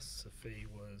philosophy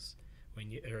was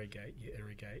when you irrigate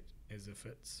as if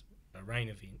it's a rain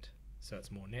event, so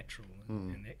it's more natural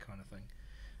and that kind of thing.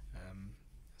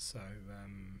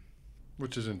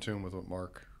 Which is in tune with what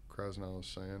Mark Krasnow is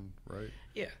saying, right?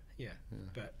 Yeah.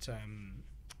 But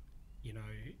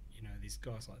these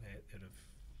guys like that have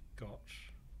got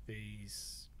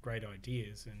these great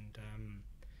ideas, and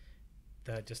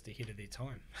they're just ahead of their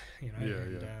time,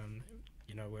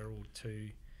 we're all too.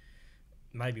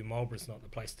 Maybe Marlborough's not the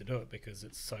place to do it because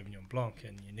it's Sauvignon Blanc,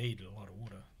 and you need a lot of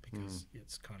water because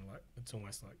it's kind of like, it's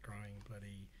almost like growing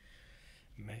bloody,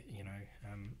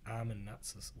 almond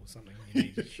nuts or something. You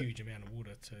need a huge amount of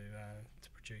water to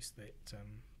produce that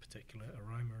particular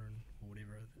aroma or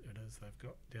whatever it is they've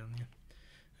got down there.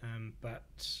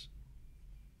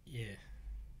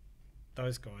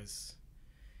 Those guys,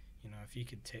 if you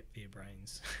could tap their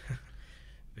brains,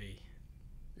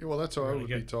 well, that's what really I would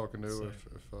be talking to.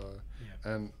 So,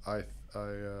 and I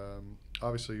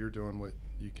obviously you're doing what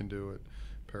you can do at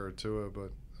Paritua,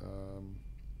 but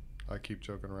I keep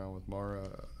joking around with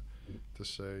Mara to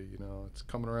say, it's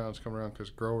coming around because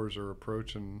growers are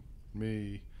approaching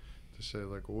me to say,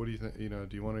 like, well, what do you think? Do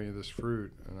you want any of this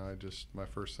fruit? And my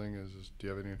first thing is do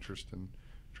you have any interest in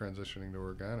transitioning to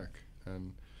organic?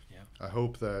 And I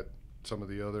hope that some of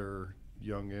the other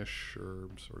youngish, or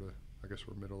sort of, I guess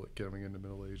we're getting into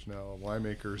middle age now,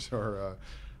 winemakers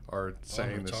are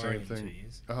saying the same thing.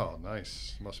 Oh,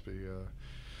 nice. Must be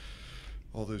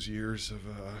all those years of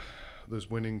those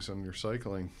winnings on your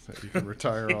cycling that you can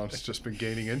retire on. It's just been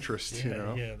gaining interest, you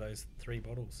know. Yeah, those 3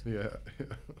 bottles. Yeah.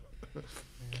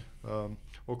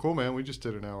 Well, cool, man. We just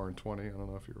did an hour and 20. I don't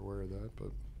know if you're aware of that,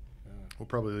 but we'll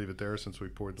probably leave it there since we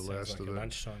poured the last of the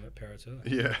lunchtime at Paritua.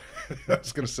 Yeah, I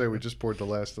was going to say we just poured the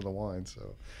last of the wine.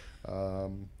 So,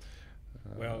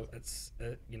 well, it's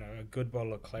you know, a good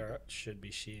bottle of claret should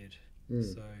be shared.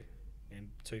 So, and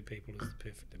 2 people is the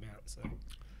perfect amount. So,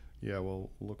 yeah, we'll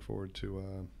look forward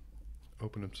to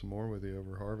opening some more with you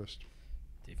over harvest.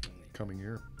 Definitely. Coming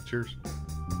year. Cheers.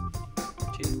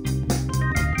 Cheers.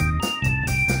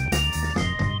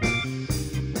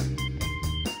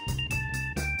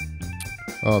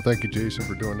 Oh, thank you, Jason,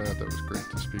 for doing that. That was great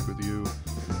to speak with you.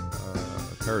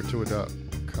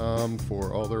 Paritua.com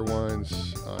for all their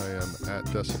wines. I am at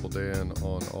Decibel Dan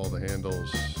on all the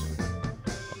handles.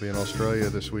 I'll be in Australia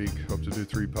this week. Hope to do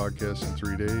 3 podcasts in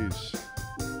 3 days.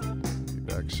 Be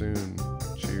back soon.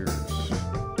 Cheers.